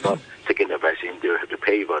you have not taken the vaccine, you have to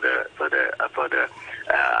pay for the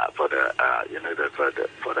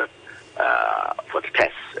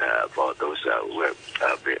tests for those who are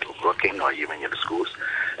working or even in the schools.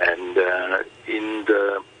 And in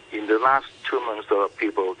the last 2 months, there are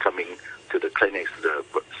people coming to the clinics, to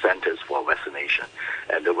the centers for vaccination,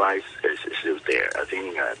 and the rise is still there. I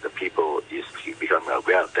think the people is becoming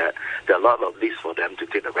aware of that. There are a lot of lists for them to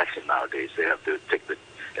take the vaccine nowadays. They have to take the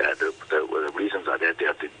reasons are that they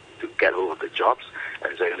have to get hold of the jobs,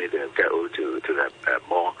 and secondly they have to get hold to have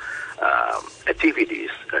more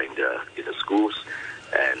activities in the schools,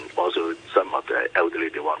 and also some of the elderly,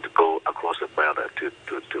 they want to go across the border to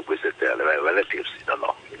visit their relatives in the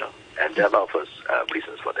law, and there are a lot of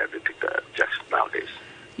reasons for them to take the injection nowadays.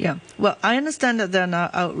 Yeah, well, I understand that there are now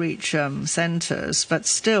outreach centers, but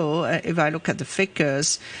still, if I look at the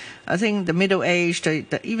figures, I think the middle-aged,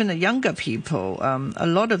 even the younger people, a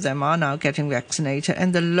lot of them are now getting vaccinated,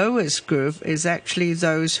 and the lowest group is actually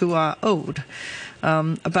those who are old,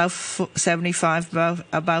 above 75,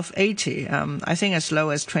 above 80. I think as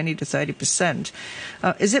low as 20 to 30%.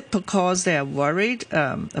 Is it because they are worried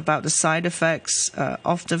about the side effects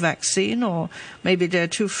of the vaccine, or maybe they're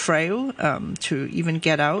too frail to even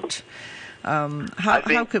get out?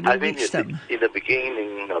 How could we reach them? In the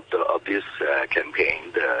beginning of this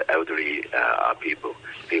campaign, the elderly people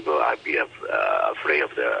are afraid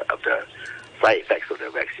of the side effects of the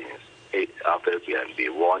vaccines after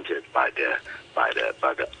being warned by the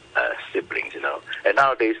siblings, And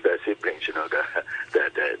nowadays the siblings,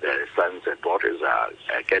 the sons and daughters are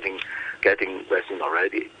getting vaccine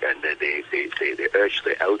already, and they urge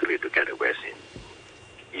the elderly to get a vaccine.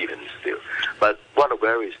 Even still, but what I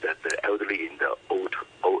worry is that the elderly in the old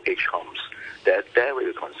age homes, they're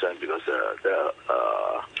really concerned because there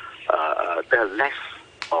are less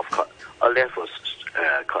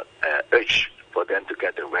urge for them to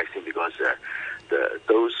get the vaccine, because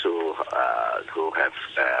those who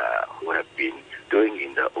have been doing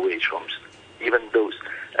in the old age homes, even those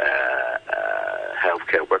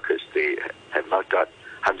healthcare workers, they have not got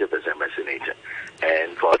 100% vaccinated.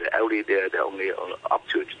 And for the elderly, they're only up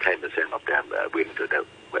to 10% of them willing to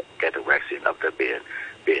get the vaccine after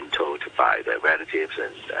being told by the relatives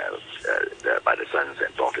and by the sons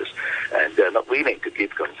and daughters. And they're not willing to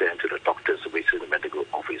give consent to the doctors, which is the medical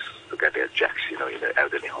office, to get their checks, in the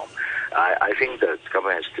elderly home. I think the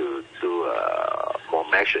government has to do more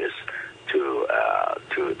measures to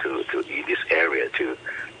in this area to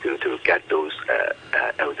get those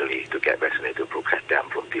elderly to get vaccinated, to protect them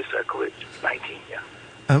from this COVID-19. Yeah,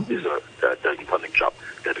 this is the important job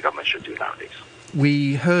that the government should do nowadays.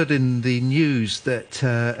 We heard in the news that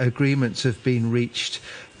agreements have been reached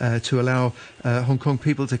to allow Hong Kong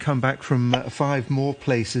people to come back from 5 more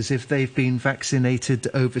places if they've been vaccinated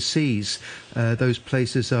overseas. Those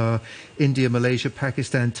places are India, Malaysia,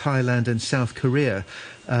 Pakistan, Thailand and South Korea.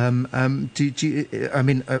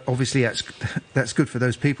 Obviously that's good for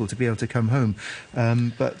those people to be able to come home.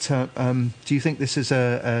 But do you think this is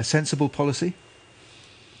a sensible policy?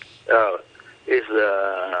 It's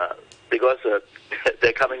because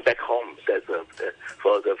they're coming back home. That's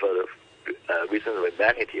for the reason of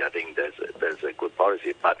humanity. I think that's a good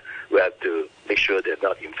policy, but we have to make sure they're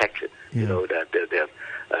not infected. Yeah. You know that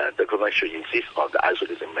the government should insist on the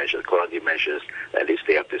isolation measures, quarantine measures. At least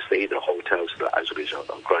they have to stay in the hotels, the isolation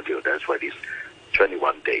and quarantine. That's for these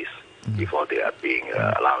 21 days before they are being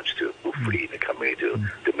allowed to move free in the community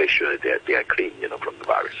to make sure that they are clean, from the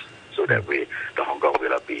virus, so that the Hong Kong will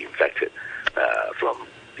not be infected from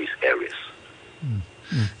these areas.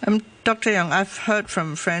 Dr. Yeung, I've heard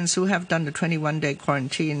from friends who have done the 21-day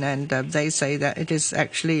quarantine, and they say that it is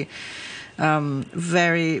actually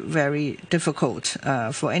very, very difficult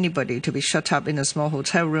for anybody to be shut up in a small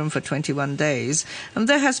hotel room for 21 days. And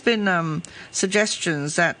there has been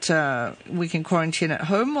suggestions that we can quarantine at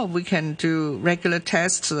home, or we can do regular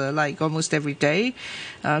tests like almost every day.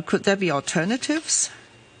 Could there be alternatives?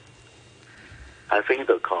 I think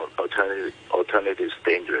the alternative is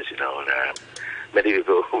dangerous, many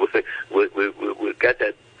people will get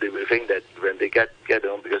that. They will think that when they get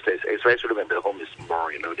home, because especially when the home is small,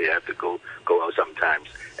 they have to go out sometimes,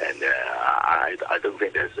 and I don't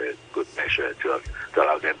think that's a good measure to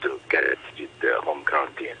allow them to get the home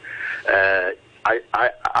quarantine.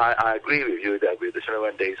 I agree with you that with the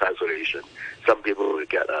 21 days isolation, some people will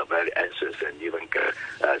get very anxious and even get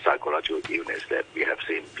psychological illness. That we have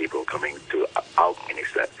seen people coming to our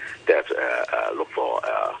clinics that look for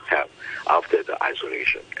help after the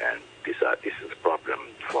isolation, and this is a problem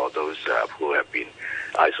for those who have been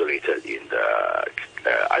isolated in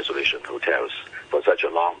the isolation hotels for such a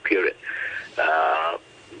long period.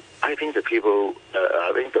 I think the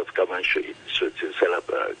government should set up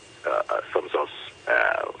some sort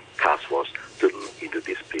of task force to look into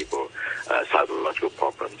these people psychological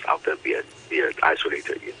problems after being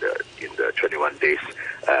isolated in the 21 days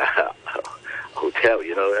hotel.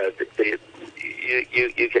 You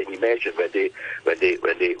can imagine when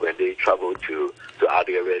they travel to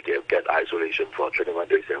other areas, they get isolation for 21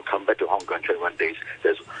 days and come back to Hong Kong 21 days.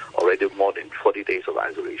 There's already more than 40 days of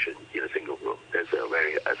isolation in a single room. There's a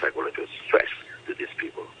very psychological stress to these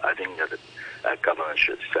people. I think that the government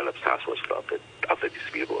should set up task force after these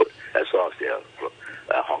people, as long as they are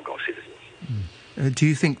Hong Kong citizens. Do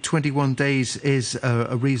you think 21 days is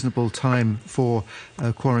a reasonable time for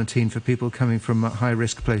quarantine for people coming from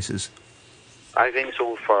high-risk places? I think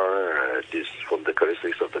so far, from the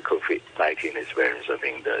characteristics of the Covid-19 experience, I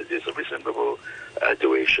think that this is a reasonable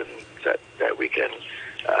duration that we can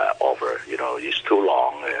offer. It's too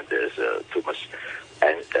long, and there's too much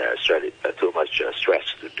stress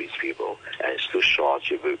to these people, and it's too short.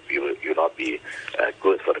 It will not be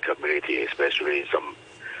good for the community, especially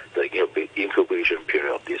the incubation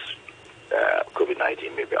period of this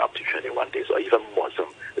COVID-19, maybe up to 21 days or even more.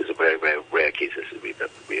 There's very, very rare cases. We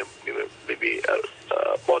maybe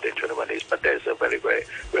more than 21 days, but there's a very, very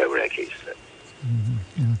rare case.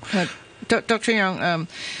 Dr. Yeung,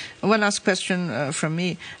 one last question from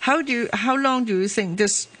me. How long do you think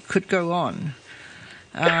this could go on?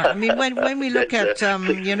 When we look at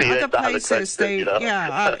other places,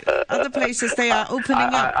 other places they are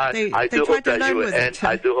opening up. They try to learn with it.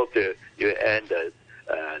 I do hope you end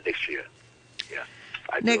next year. Yeah.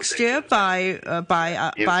 Next year by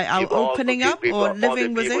our opening up or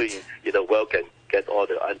living with it. In the world can get all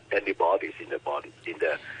the antibodies in the body in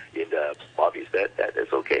the bodies. That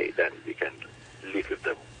is okay. Then we can live with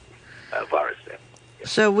the virus then.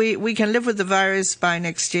 So we can live with the virus by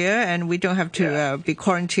next year, and we don't have to be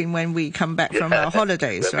quarantined when we come back from our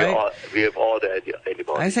holidays, right? We have all the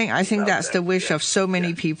antibodies. I think that's the wish of so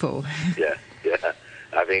many people. Yeah.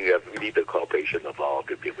 I think we need the cooperation of all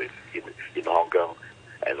the people in Hong Kong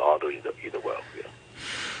and all in the world. Yeah.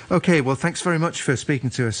 Okay, well, thanks very much for speaking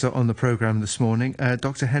to us on the programme this morning.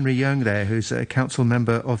 Dr. Henry Yeung there, who's a council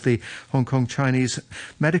member of the Hong Kong Chinese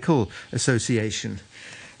Medical Association.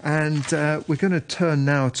 And we're going to turn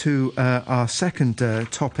now to our second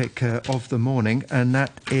topic of the morning, and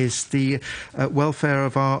that is the welfare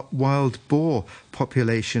of our wild boar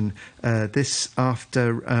population. This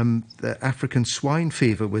after the African swine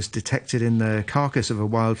fever was detected in the carcass of a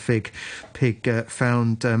wild pig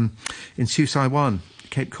found in Siu Sai Wan,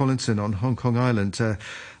 Cape Collinson on Hong Kong Island.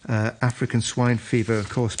 African swine fever, of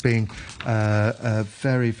course, being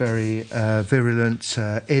very, very virulent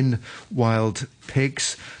in wild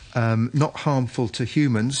pigs. Not harmful to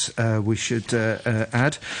humans, we should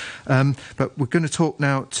add. But we're going to talk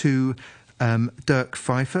now to Dirk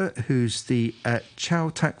Pfeiffer, who's the Chow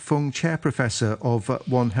Tak Fung Chair Professor of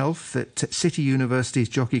One Health at City University's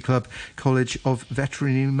Jockey Club College of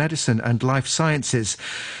Veterinary Medicine and Life Sciences.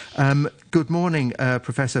 Good morning,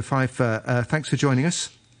 Professor Pfeiffer. Thanks for joining us.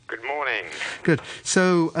 Good morning. Good.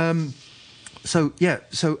 So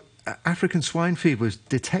African swine fever was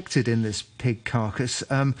detected in this pig carcass.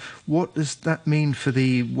 What does that mean for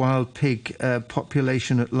the wild pig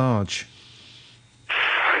population at large?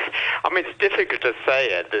 I mean, it's difficult to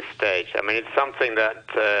say at this stage. I mean, it's something that,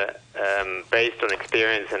 based on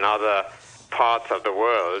experience in other parts of the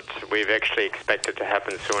world, we've actually expected to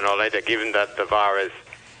happen sooner or later, given that the virus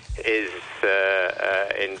is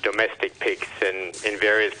in domestic pigs in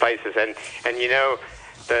various places. And you know,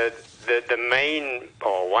 the main,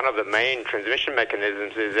 or one of the main transmission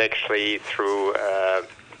mechanisms is actually through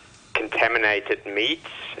contaminated meat,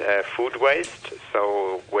 food waste.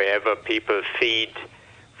 So wherever people feed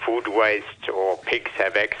food waste, or pigs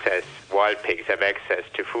have access, wild pigs have access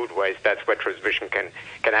to food waste, that's where transmission can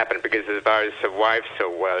happen, because the virus survives so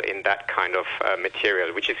well in that kind of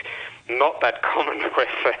material, which is not that common with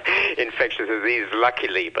infectious disease,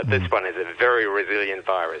 luckily, but this one is a very resilient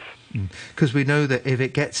virus. Because we know that if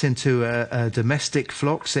it gets into domestic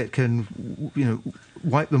flocks, it can,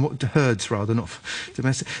 wipe them, herds rather, not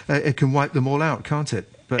domestic, it can wipe them all out, can't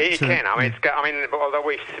it? But, it can. I mean, although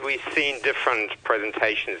we've seen different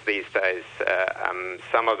presentations these days,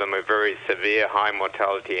 some of them are very severe, high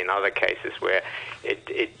mortality. In other cases, where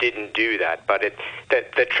it didn't do that. But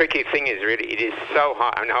the tricky thing is really it is so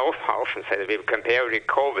high. I mean, I often say that people compare it with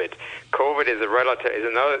COVID. COVID is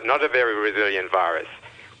not a very resilient virus,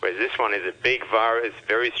 whereas this one is a big virus,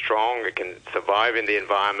 very strong. It can survive in the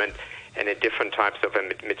environment and in different types of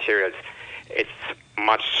materials. It's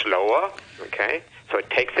much slower. Okay. So it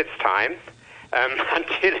takes its time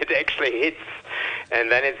until it actually hits, and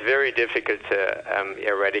then it's very difficult to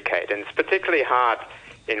eradicate. And it's particularly hard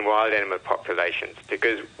in wild animal populations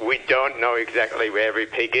because we don't know exactly where every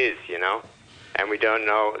pig is, and we don't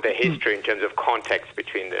know the history in terms of context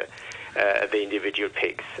between the individual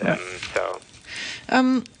pigs.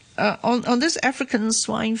 On this African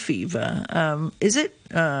swine fever,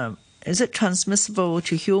 is it transmissible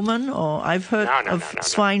to human, or I've heard of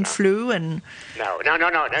swine flu and... No. I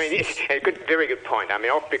mean, it's a very good point. I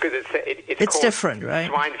mean, because it's called different, right?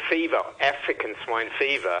 Swine fever, African swine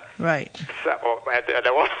fever. Right. So,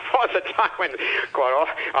 there was a time when, it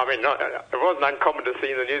wasn't uncommon to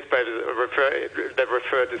see in the newspapers that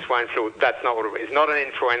refer to swine flu. That's not what it is. It's not an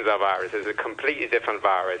influenza virus. It's a completely different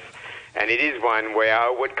virus. And it is one where I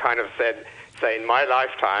would kind of say in my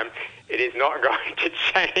lifetime, it is not going to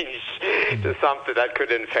change to something that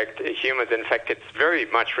could infect humans. In fact, it's very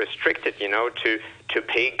much restricted, to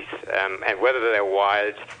pigs, and whether they're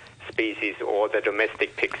wild species or the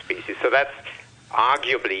domestic pig species. So that's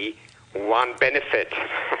arguably one benefit.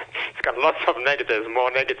 It's got lots of negatives,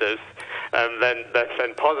 more negatives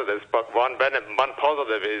than positives. But one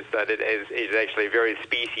positive is that it is actually very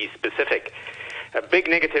species specific. A big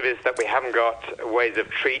negative is that we haven't got ways of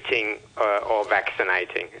treating or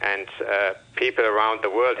vaccinating, and people around the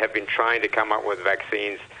world have been trying to come up with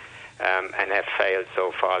vaccines and have failed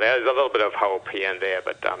so far. There's a little bit of hope here and there,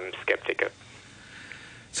 but I'm skeptical.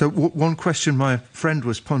 So one question my friend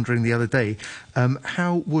was pondering the other day,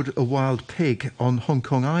 how would a wild pig on Hong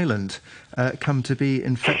Kong Island come to be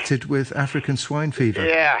infected with African swine fever?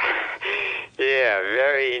 Yeah,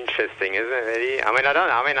 very interesting, isn't it, really? I mean, I don't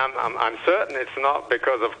know. I mean, I'm certain it's not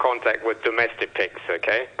because of contact with domestic pigs,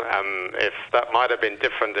 okay? If that might have been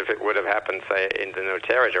different if it would have happened, say, in the new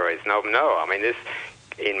territories. No. I mean, this,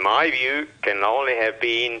 in my view, can only have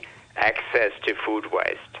been access to food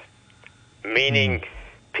waste, meaning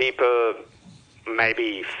people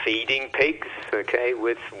maybe feeding pigs, okay,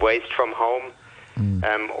 with waste from home,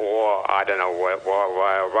 or, I don't know,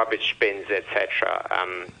 rubbish bins, etc.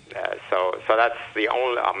 So that's the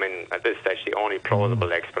only, at this stage, the only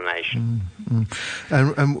plausible explanation.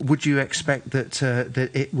 And would you expect that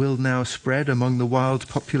it will now spread among the wild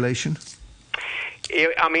population?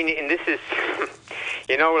 I mean, and this is,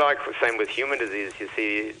 like same with human disease, you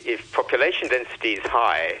see, if population density is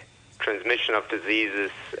high, transmission of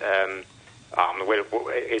diseases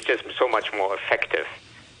is just so much more effective.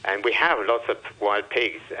 And we have lots of wild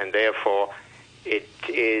pigs, and therefore it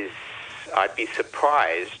is, I'd be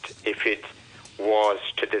surprised if it was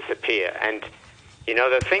to disappear. And You know,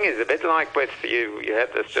 the thing is a bit like with you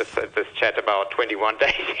had this chat about 21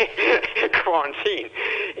 days quarantine.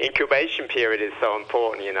 Incubation period is so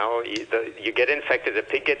important, you know. You get infected, the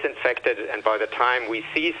pig gets infected, and by the time we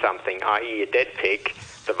see something, i.e. a dead pig,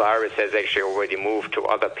 the virus has actually already moved to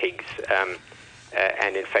other pigs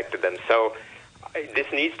and infected them. So this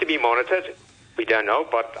needs to be monitored. We don't know,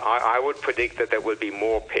 but I would predict that there will be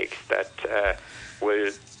more pigs that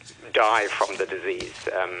will die from the disease.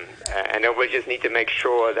 And we just need to make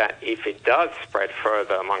sure that if it does spread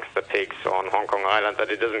further amongst the pigs on Hong Kong Island, that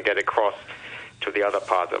it doesn't get across to the other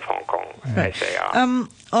parts of Hong Kong, as they are.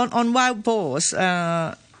 On wild boars,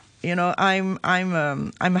 you know, I'm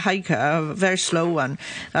a hiker, a very slow one.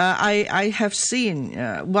 I have seen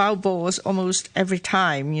wild boars almost every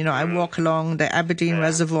time. You know, I walk along the Aberdeen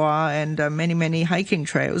Reservoir and many hiking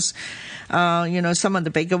trails. You know, some of the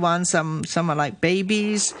bigger ones, some are like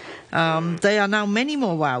babies. There are now many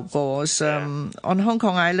more wild boars on Hong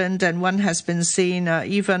Kong Island, and one has been seen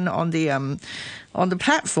even on the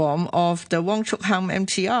platform of the Wong Chuk Hang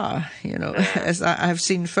MTR. You know, as I have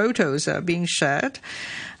seen photos being shared.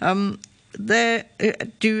 Have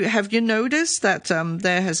you noticed that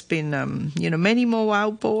there has been many more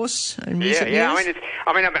wild boars in recent years?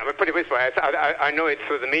 I mean, put it this way. I know it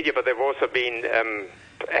through the media, but there have also been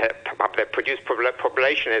they've produced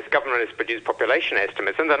population. Government has produced population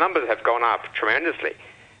estimates, and the numbers have gone up tremendously,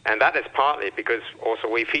 and that is partly because also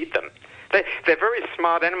we feed them. They're very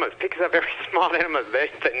smart animals. Pigs are very smart animals. They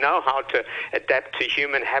know how to adapt to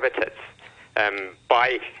human habitats.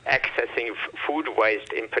 By accessing food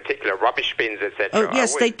waste, in particular rubbish bins, etc. Oh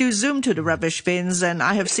yes, they do zoom to the rubbish bins, and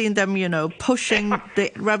I have seen them, you know, pushing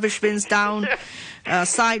the rubbish bins down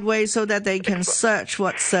sideways so that they can search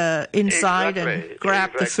what's inside and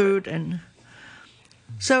grab the food. And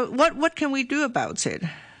so, what can we do about it?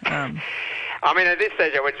 I mean, at this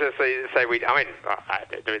stage, I would just say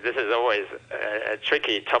this is always a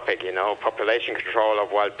tricky topic, you know. Population control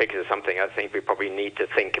of wild pigs is something I think we probably need to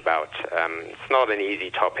think about. It's not an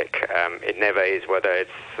easy topic. It never is, whether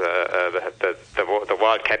it's the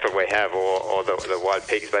wild cattle we have or the wild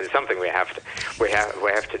pigs, but it's something we have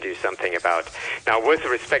to do something about. Now, with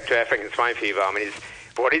respect to African swine fever, I mean,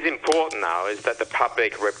 what is important now is that the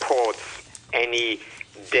public reports any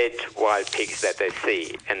dead wild pigs that they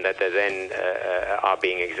see, and that they then are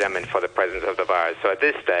being examined for the presence of the virus. So at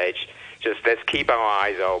this stage, just let's keep our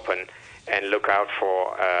eyes open and look out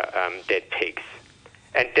for dead pigs,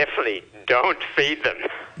 and definitely don't feed them.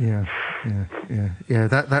 Yeah.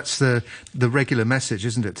 That's the regular message,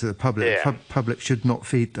 isn't it, to the public? Yeah. Public should not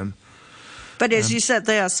feed them. But as you said,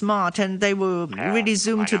 they are smart, and they will really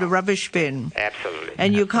zoom to the rubbish bin. Absolutely.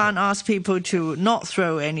 And you can't ask people to not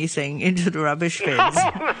throw anything into the rubbish bins.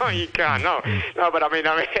 No, you can't. No, but I mean,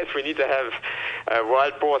 yes, we need to have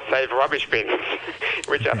wild boar safe rubbish bins,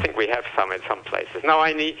 which I think we have some in some places. No,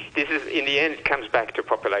 this is in the end, it comes back to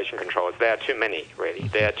population controls. There are too many, really.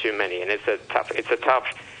 There are too many, and it's a tough.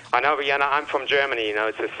 I know, Vienna. I'm from Germany. You know,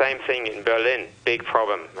 it's the same thing in Berlin. Big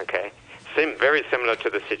problem. Okay. Very similar to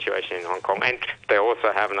the situation in Hong Kong, and they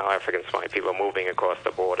also have now African swine fever moving across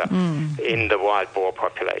the border in the wild boar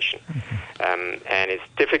population, and it's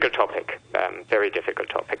a difficult topic, very difficult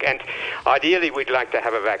topic. And ideally, we'd like to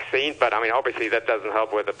have a vaccine, but I mean, obviously, that doesn't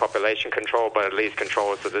help with the population control, but at least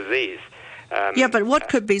controls the disease. But what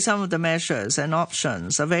could be some of the measures and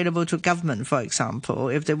options available to government, for example,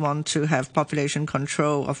 if they want to have population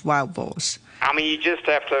control of wild boars? I mean, you just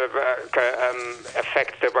have to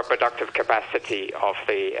affect the reproductive capacity of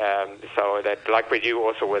the, so that, like we do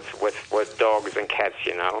also with dogs and cats,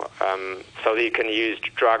 you know, so that you can use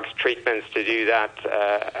drugs, treatments to do that.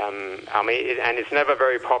 I mean, and it's never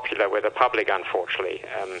very popular with the public, unfortunately.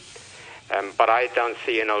 But I don't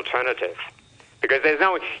see an alternative. Because there's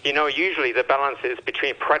no, you know, usually the balance is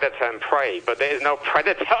between predator and prey, but there is no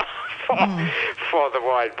predator for the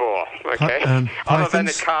wild boar, okay? Other than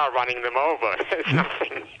a car running them over, there's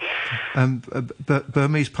nothing.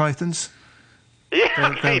 Burmese pythons?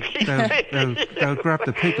 Yeah, they'll grab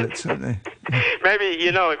the piglets, won't they? Maybe,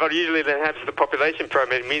 you know, but usually they have the population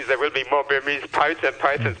permit. It means there will be more Burmese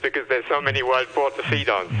pythons because there's so many wild boar to feed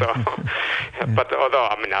on. So, but although,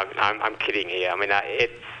 I mean, I'm kidding here. I mean,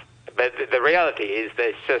 but the reality is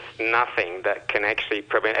there's just nothing that can actually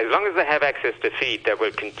prevent. As long as they have access to feed, they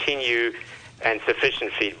will continue, and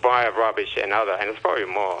sufficient feed, via rubbish and it's probably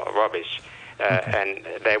more rubbish, and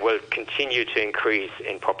they will continue to increase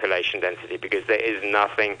in population density because there is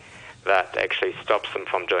nothing that actually stops them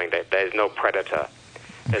from doing that. There's no predator.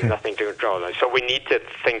 There's nothing to control them. So we need to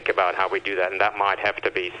think about how we do that, and that might have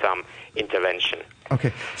to be some intervention.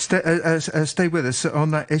 Okay, stay with us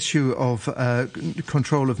on that issue of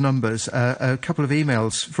control of numbers. A couple of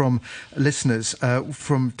emails from listeners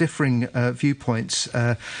from differing viewpoints.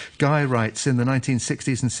 Guy writes, in the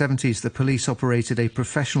 1960s and 70s, the police operated a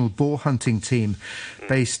professional boar hunting team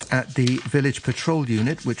based at the Village Patrol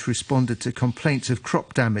Unit, which responded to complaints of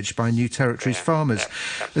crop damage by New Territories farmers.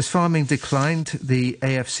 As farming declined, the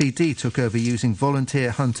AFCD took over using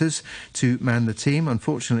volunteer hunters to man the team.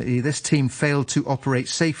 Unfortunately, this team failed to operate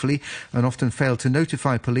safely and often failed to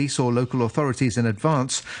notify police or local authorities in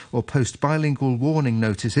advance or post bilingual warning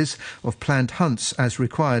notices of planned hunts as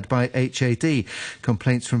required by HAD.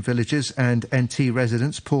 Complaints from villagers and NT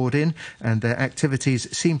residents poured in and their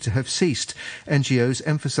activities seem to have ceased. NGOs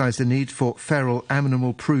emphasise the need for feral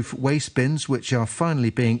animal-proof waste bins, which are finally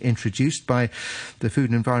being introduced by the Food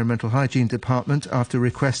and Environmental Hygiene Department after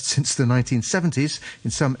requests since the 1970s in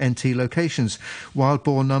some NT locations. Wild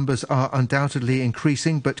boar numbers are undoubtedly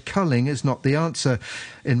increasing, but culling is not the answer.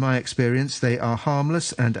 In my experience, they are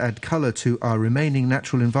harmless and add colour to our remaining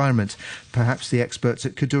natural environment. Perhaps the experts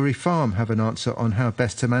at Kaduri Farm have an answer on how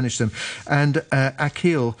best to manage them. And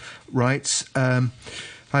Akil writes...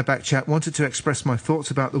 Hi, Backchat. Wanted to express my thoughts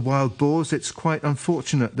about the wild boars. It's quite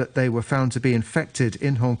unfortunate that they were found to be infected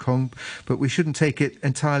in Hong Kong, but we shouldn't take it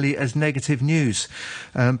entirely as negative news.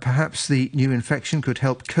 Perhaps the new infection could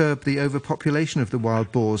help curb the overpopulation of the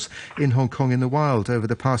wild boars in Hong Kong in the wild. Over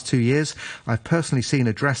the past 2 years, I've personally seen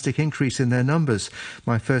a drastic increase in their numbers.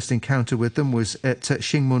 My first encounter with them was at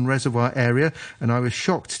Shingmun Reservoir area, and I was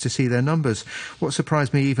shocked to see their numbers. What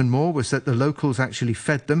surprised me even more was that the locals actually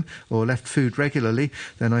fed them or left food regularly.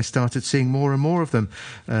 Then I started seeing more and more of them.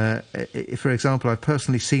 For example, I've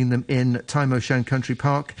personally seen them in Tai Mo Shan Country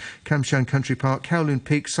Park, Kam Shan Country Park, Kowloon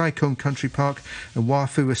Peak, Sai Kung Country Park and Wah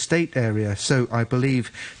Fu Estate area. So I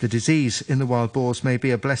believe the disease in the wild boars may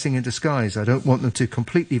be a blessing in disguise. I don't want them to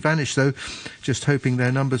completely vanish, though, just hoping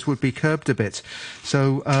their numbers would be curbed a bit.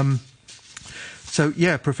 So,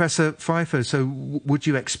 yeah, Professor Pfeiffer, so would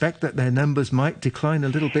you expect that their numbers might decline a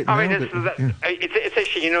little bit now? It's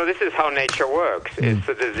actually, this is how nature works. It's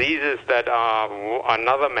the diseases that are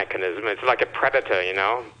another mechanism. It's like a predator,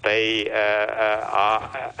 They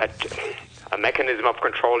are a mechanism of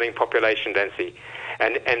controlling population density.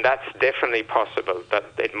 And that's definitely possible that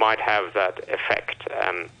it might have that effect.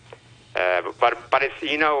 But it's,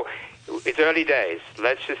 it's early days.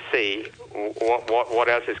 Let's just see what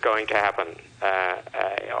else is going to happen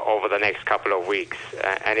over the next couple of weeks.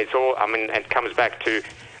 And it's all. It comes back to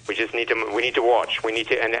we need to watch. We need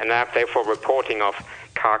to, and therefore reporting of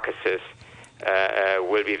carcasses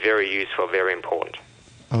will be very useful, very important.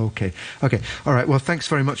 Okay. All right. Well, thanks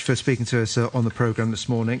very much for speaking to us on the programme this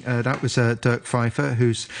morning. That was Dirk Pfeiffer,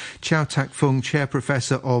 who's Chow Tak Fung Chair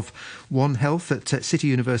Professor of One Health at City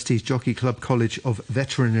University's Jockey Club College of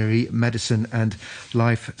Veterinary Medicine and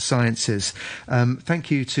Life Sciences.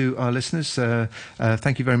 Thank you to our listeners.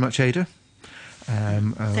 Thank you very much, Ada.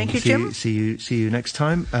 Thank you, Jim. See you next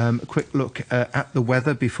time. A quick look at the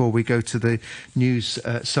weather before we go to the news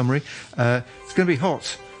summary. It's going to be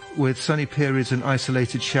hot, with sunny periods and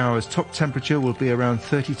isolated showers. Top temperature will be around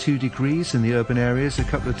 32 degrees in the urban areas, a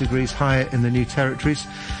couple of degrees higher in the New Territories.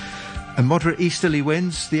 And moderate easterly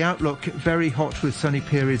winds. The outlook very hot with sunny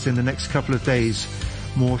periods in the next couple of days.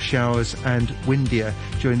 More showers and windier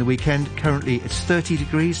during the weekend. Currently it's 30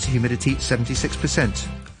 degrees, humidity 76%.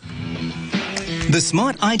 The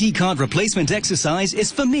Smart ID card replacement exercise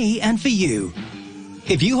is for me and for you.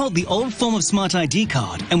 If you hold the old form of Smart ID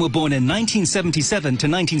card and were born in 1977 to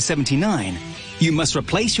 1979, you must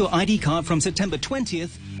replace your ID card from September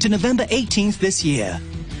 20th to November 18th this year.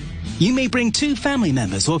 You may bring 2 family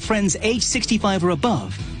members or friends aged 65 or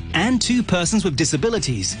above and 2 persons with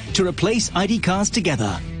disabilities to replace ID cards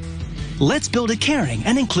together. Let's build a caring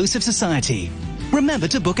and inclusive society. Remember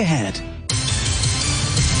to book ahead.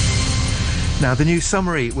 Now the news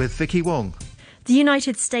summary with Vicky Wong. The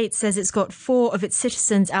United States says it's got 4 of its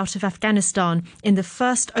citizens out of Afghanistan in the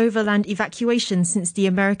first overland evacuation since the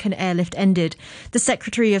American airlift ended. The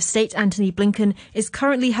Secretary of State, Antony Blinken, is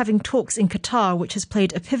currently having talks in Qatar, which has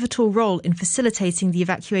played a pivotal role in facilitating the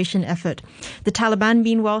evacuation effort. The Taliban,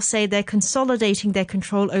 meanwhile, say they're consolidating their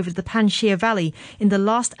control over the Panjshir Valley in the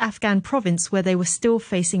last Afghan province where they were still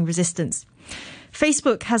facing resistance.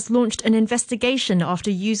 Facebook has launched an investigation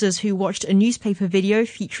after users who watched a newspaper video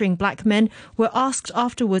featuring black men were asked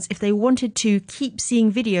afterwards if they wanted to keep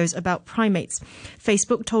seeing videos about primates.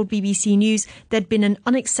 Facebook told BBC News there'd been an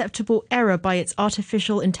unacceptable error by its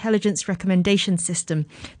artificial intelligence recommendation system.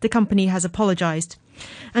 The company has apologised.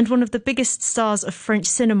 And one of the biggest stars of French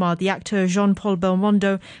cinema, the actor Jean-Paul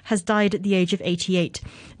Belmondo, has died at the age of 88.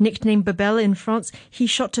 Nicknamed Babel in France, he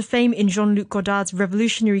shot to fame in Jean-Luc Godard's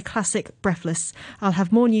revolutionary classic Breathless. I'll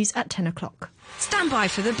have more news at 10 o'clock. Stand by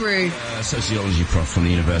for the brew. Sociology prof from the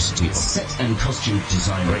University of Set and Costume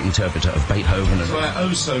Design, great interpreter of Beethoven, and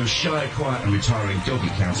oh-so-shy, quiet and retiring doggy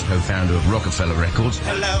council co-founder of Rockefeller Records.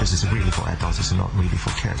 Hello. This is really for adults, it's not really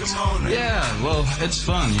for kids. Yeah, well, it's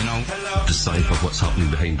fun, you know. Decipher what's happening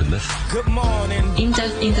behind the myth. Good morning.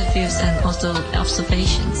 In-depth interviews and also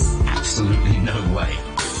observations. Absolutely no way.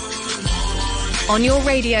 On your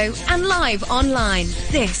radio and live online,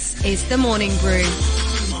 this is The Morning Brew.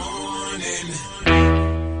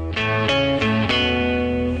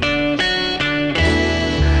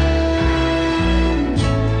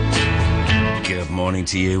 Good morning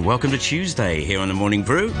to you. Welcome to Tuesday here on The Morning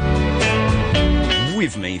Brew.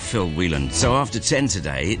 With me, Phil Whelan. So after 10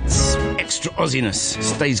 today, it's extra Aussiness.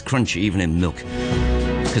 Stays crunchy even in milk.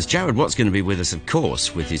 Because Jared Watt's going to be with us, of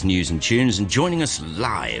course, with his news and tunes. And joining us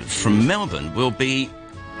live from Melbourne will be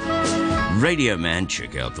Radio Man,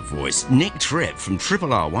 check out the voice, Nick Tripp from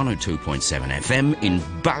Triple R 102.7 FM in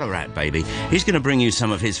Ballarat, baby. He's going to bring you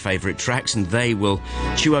some of his favourite tracks and they will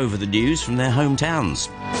chew over the news from their hometowns.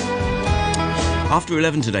 After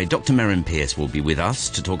 11 today, Dr. Merrin Pierce will be with us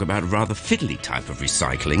to talk about a rather fiddly type of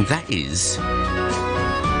recycling. That is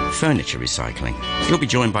furniture recycling. He'll be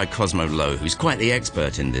joined by Cosmo Lowe, who's quite the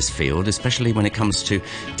expert in this field, especially when it comes to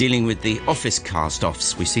dealing with the office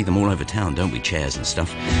cast-offs. We see them all over town, don't we? Chairs and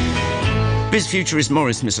stuff. Biz futurist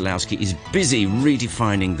Maurice Misalowski is busy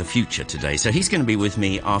redefining the future today, so he's going to be with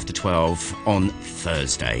me after 12 on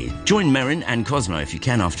Thursday. Join Merrin and Cosmo if you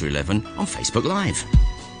can after 11 on Facebook Live.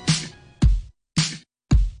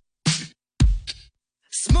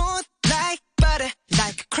 Smooth like butter,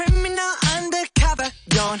 like a criminal undercover.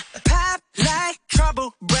 Don't pop like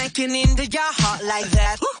trouble, breaking into your heart like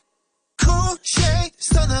that. Cool shade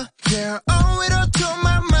stunner, yeah, owe it all to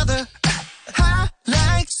my mother. High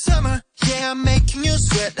like summer, yeah, I'm making you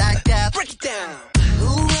sweat like that. Break it down.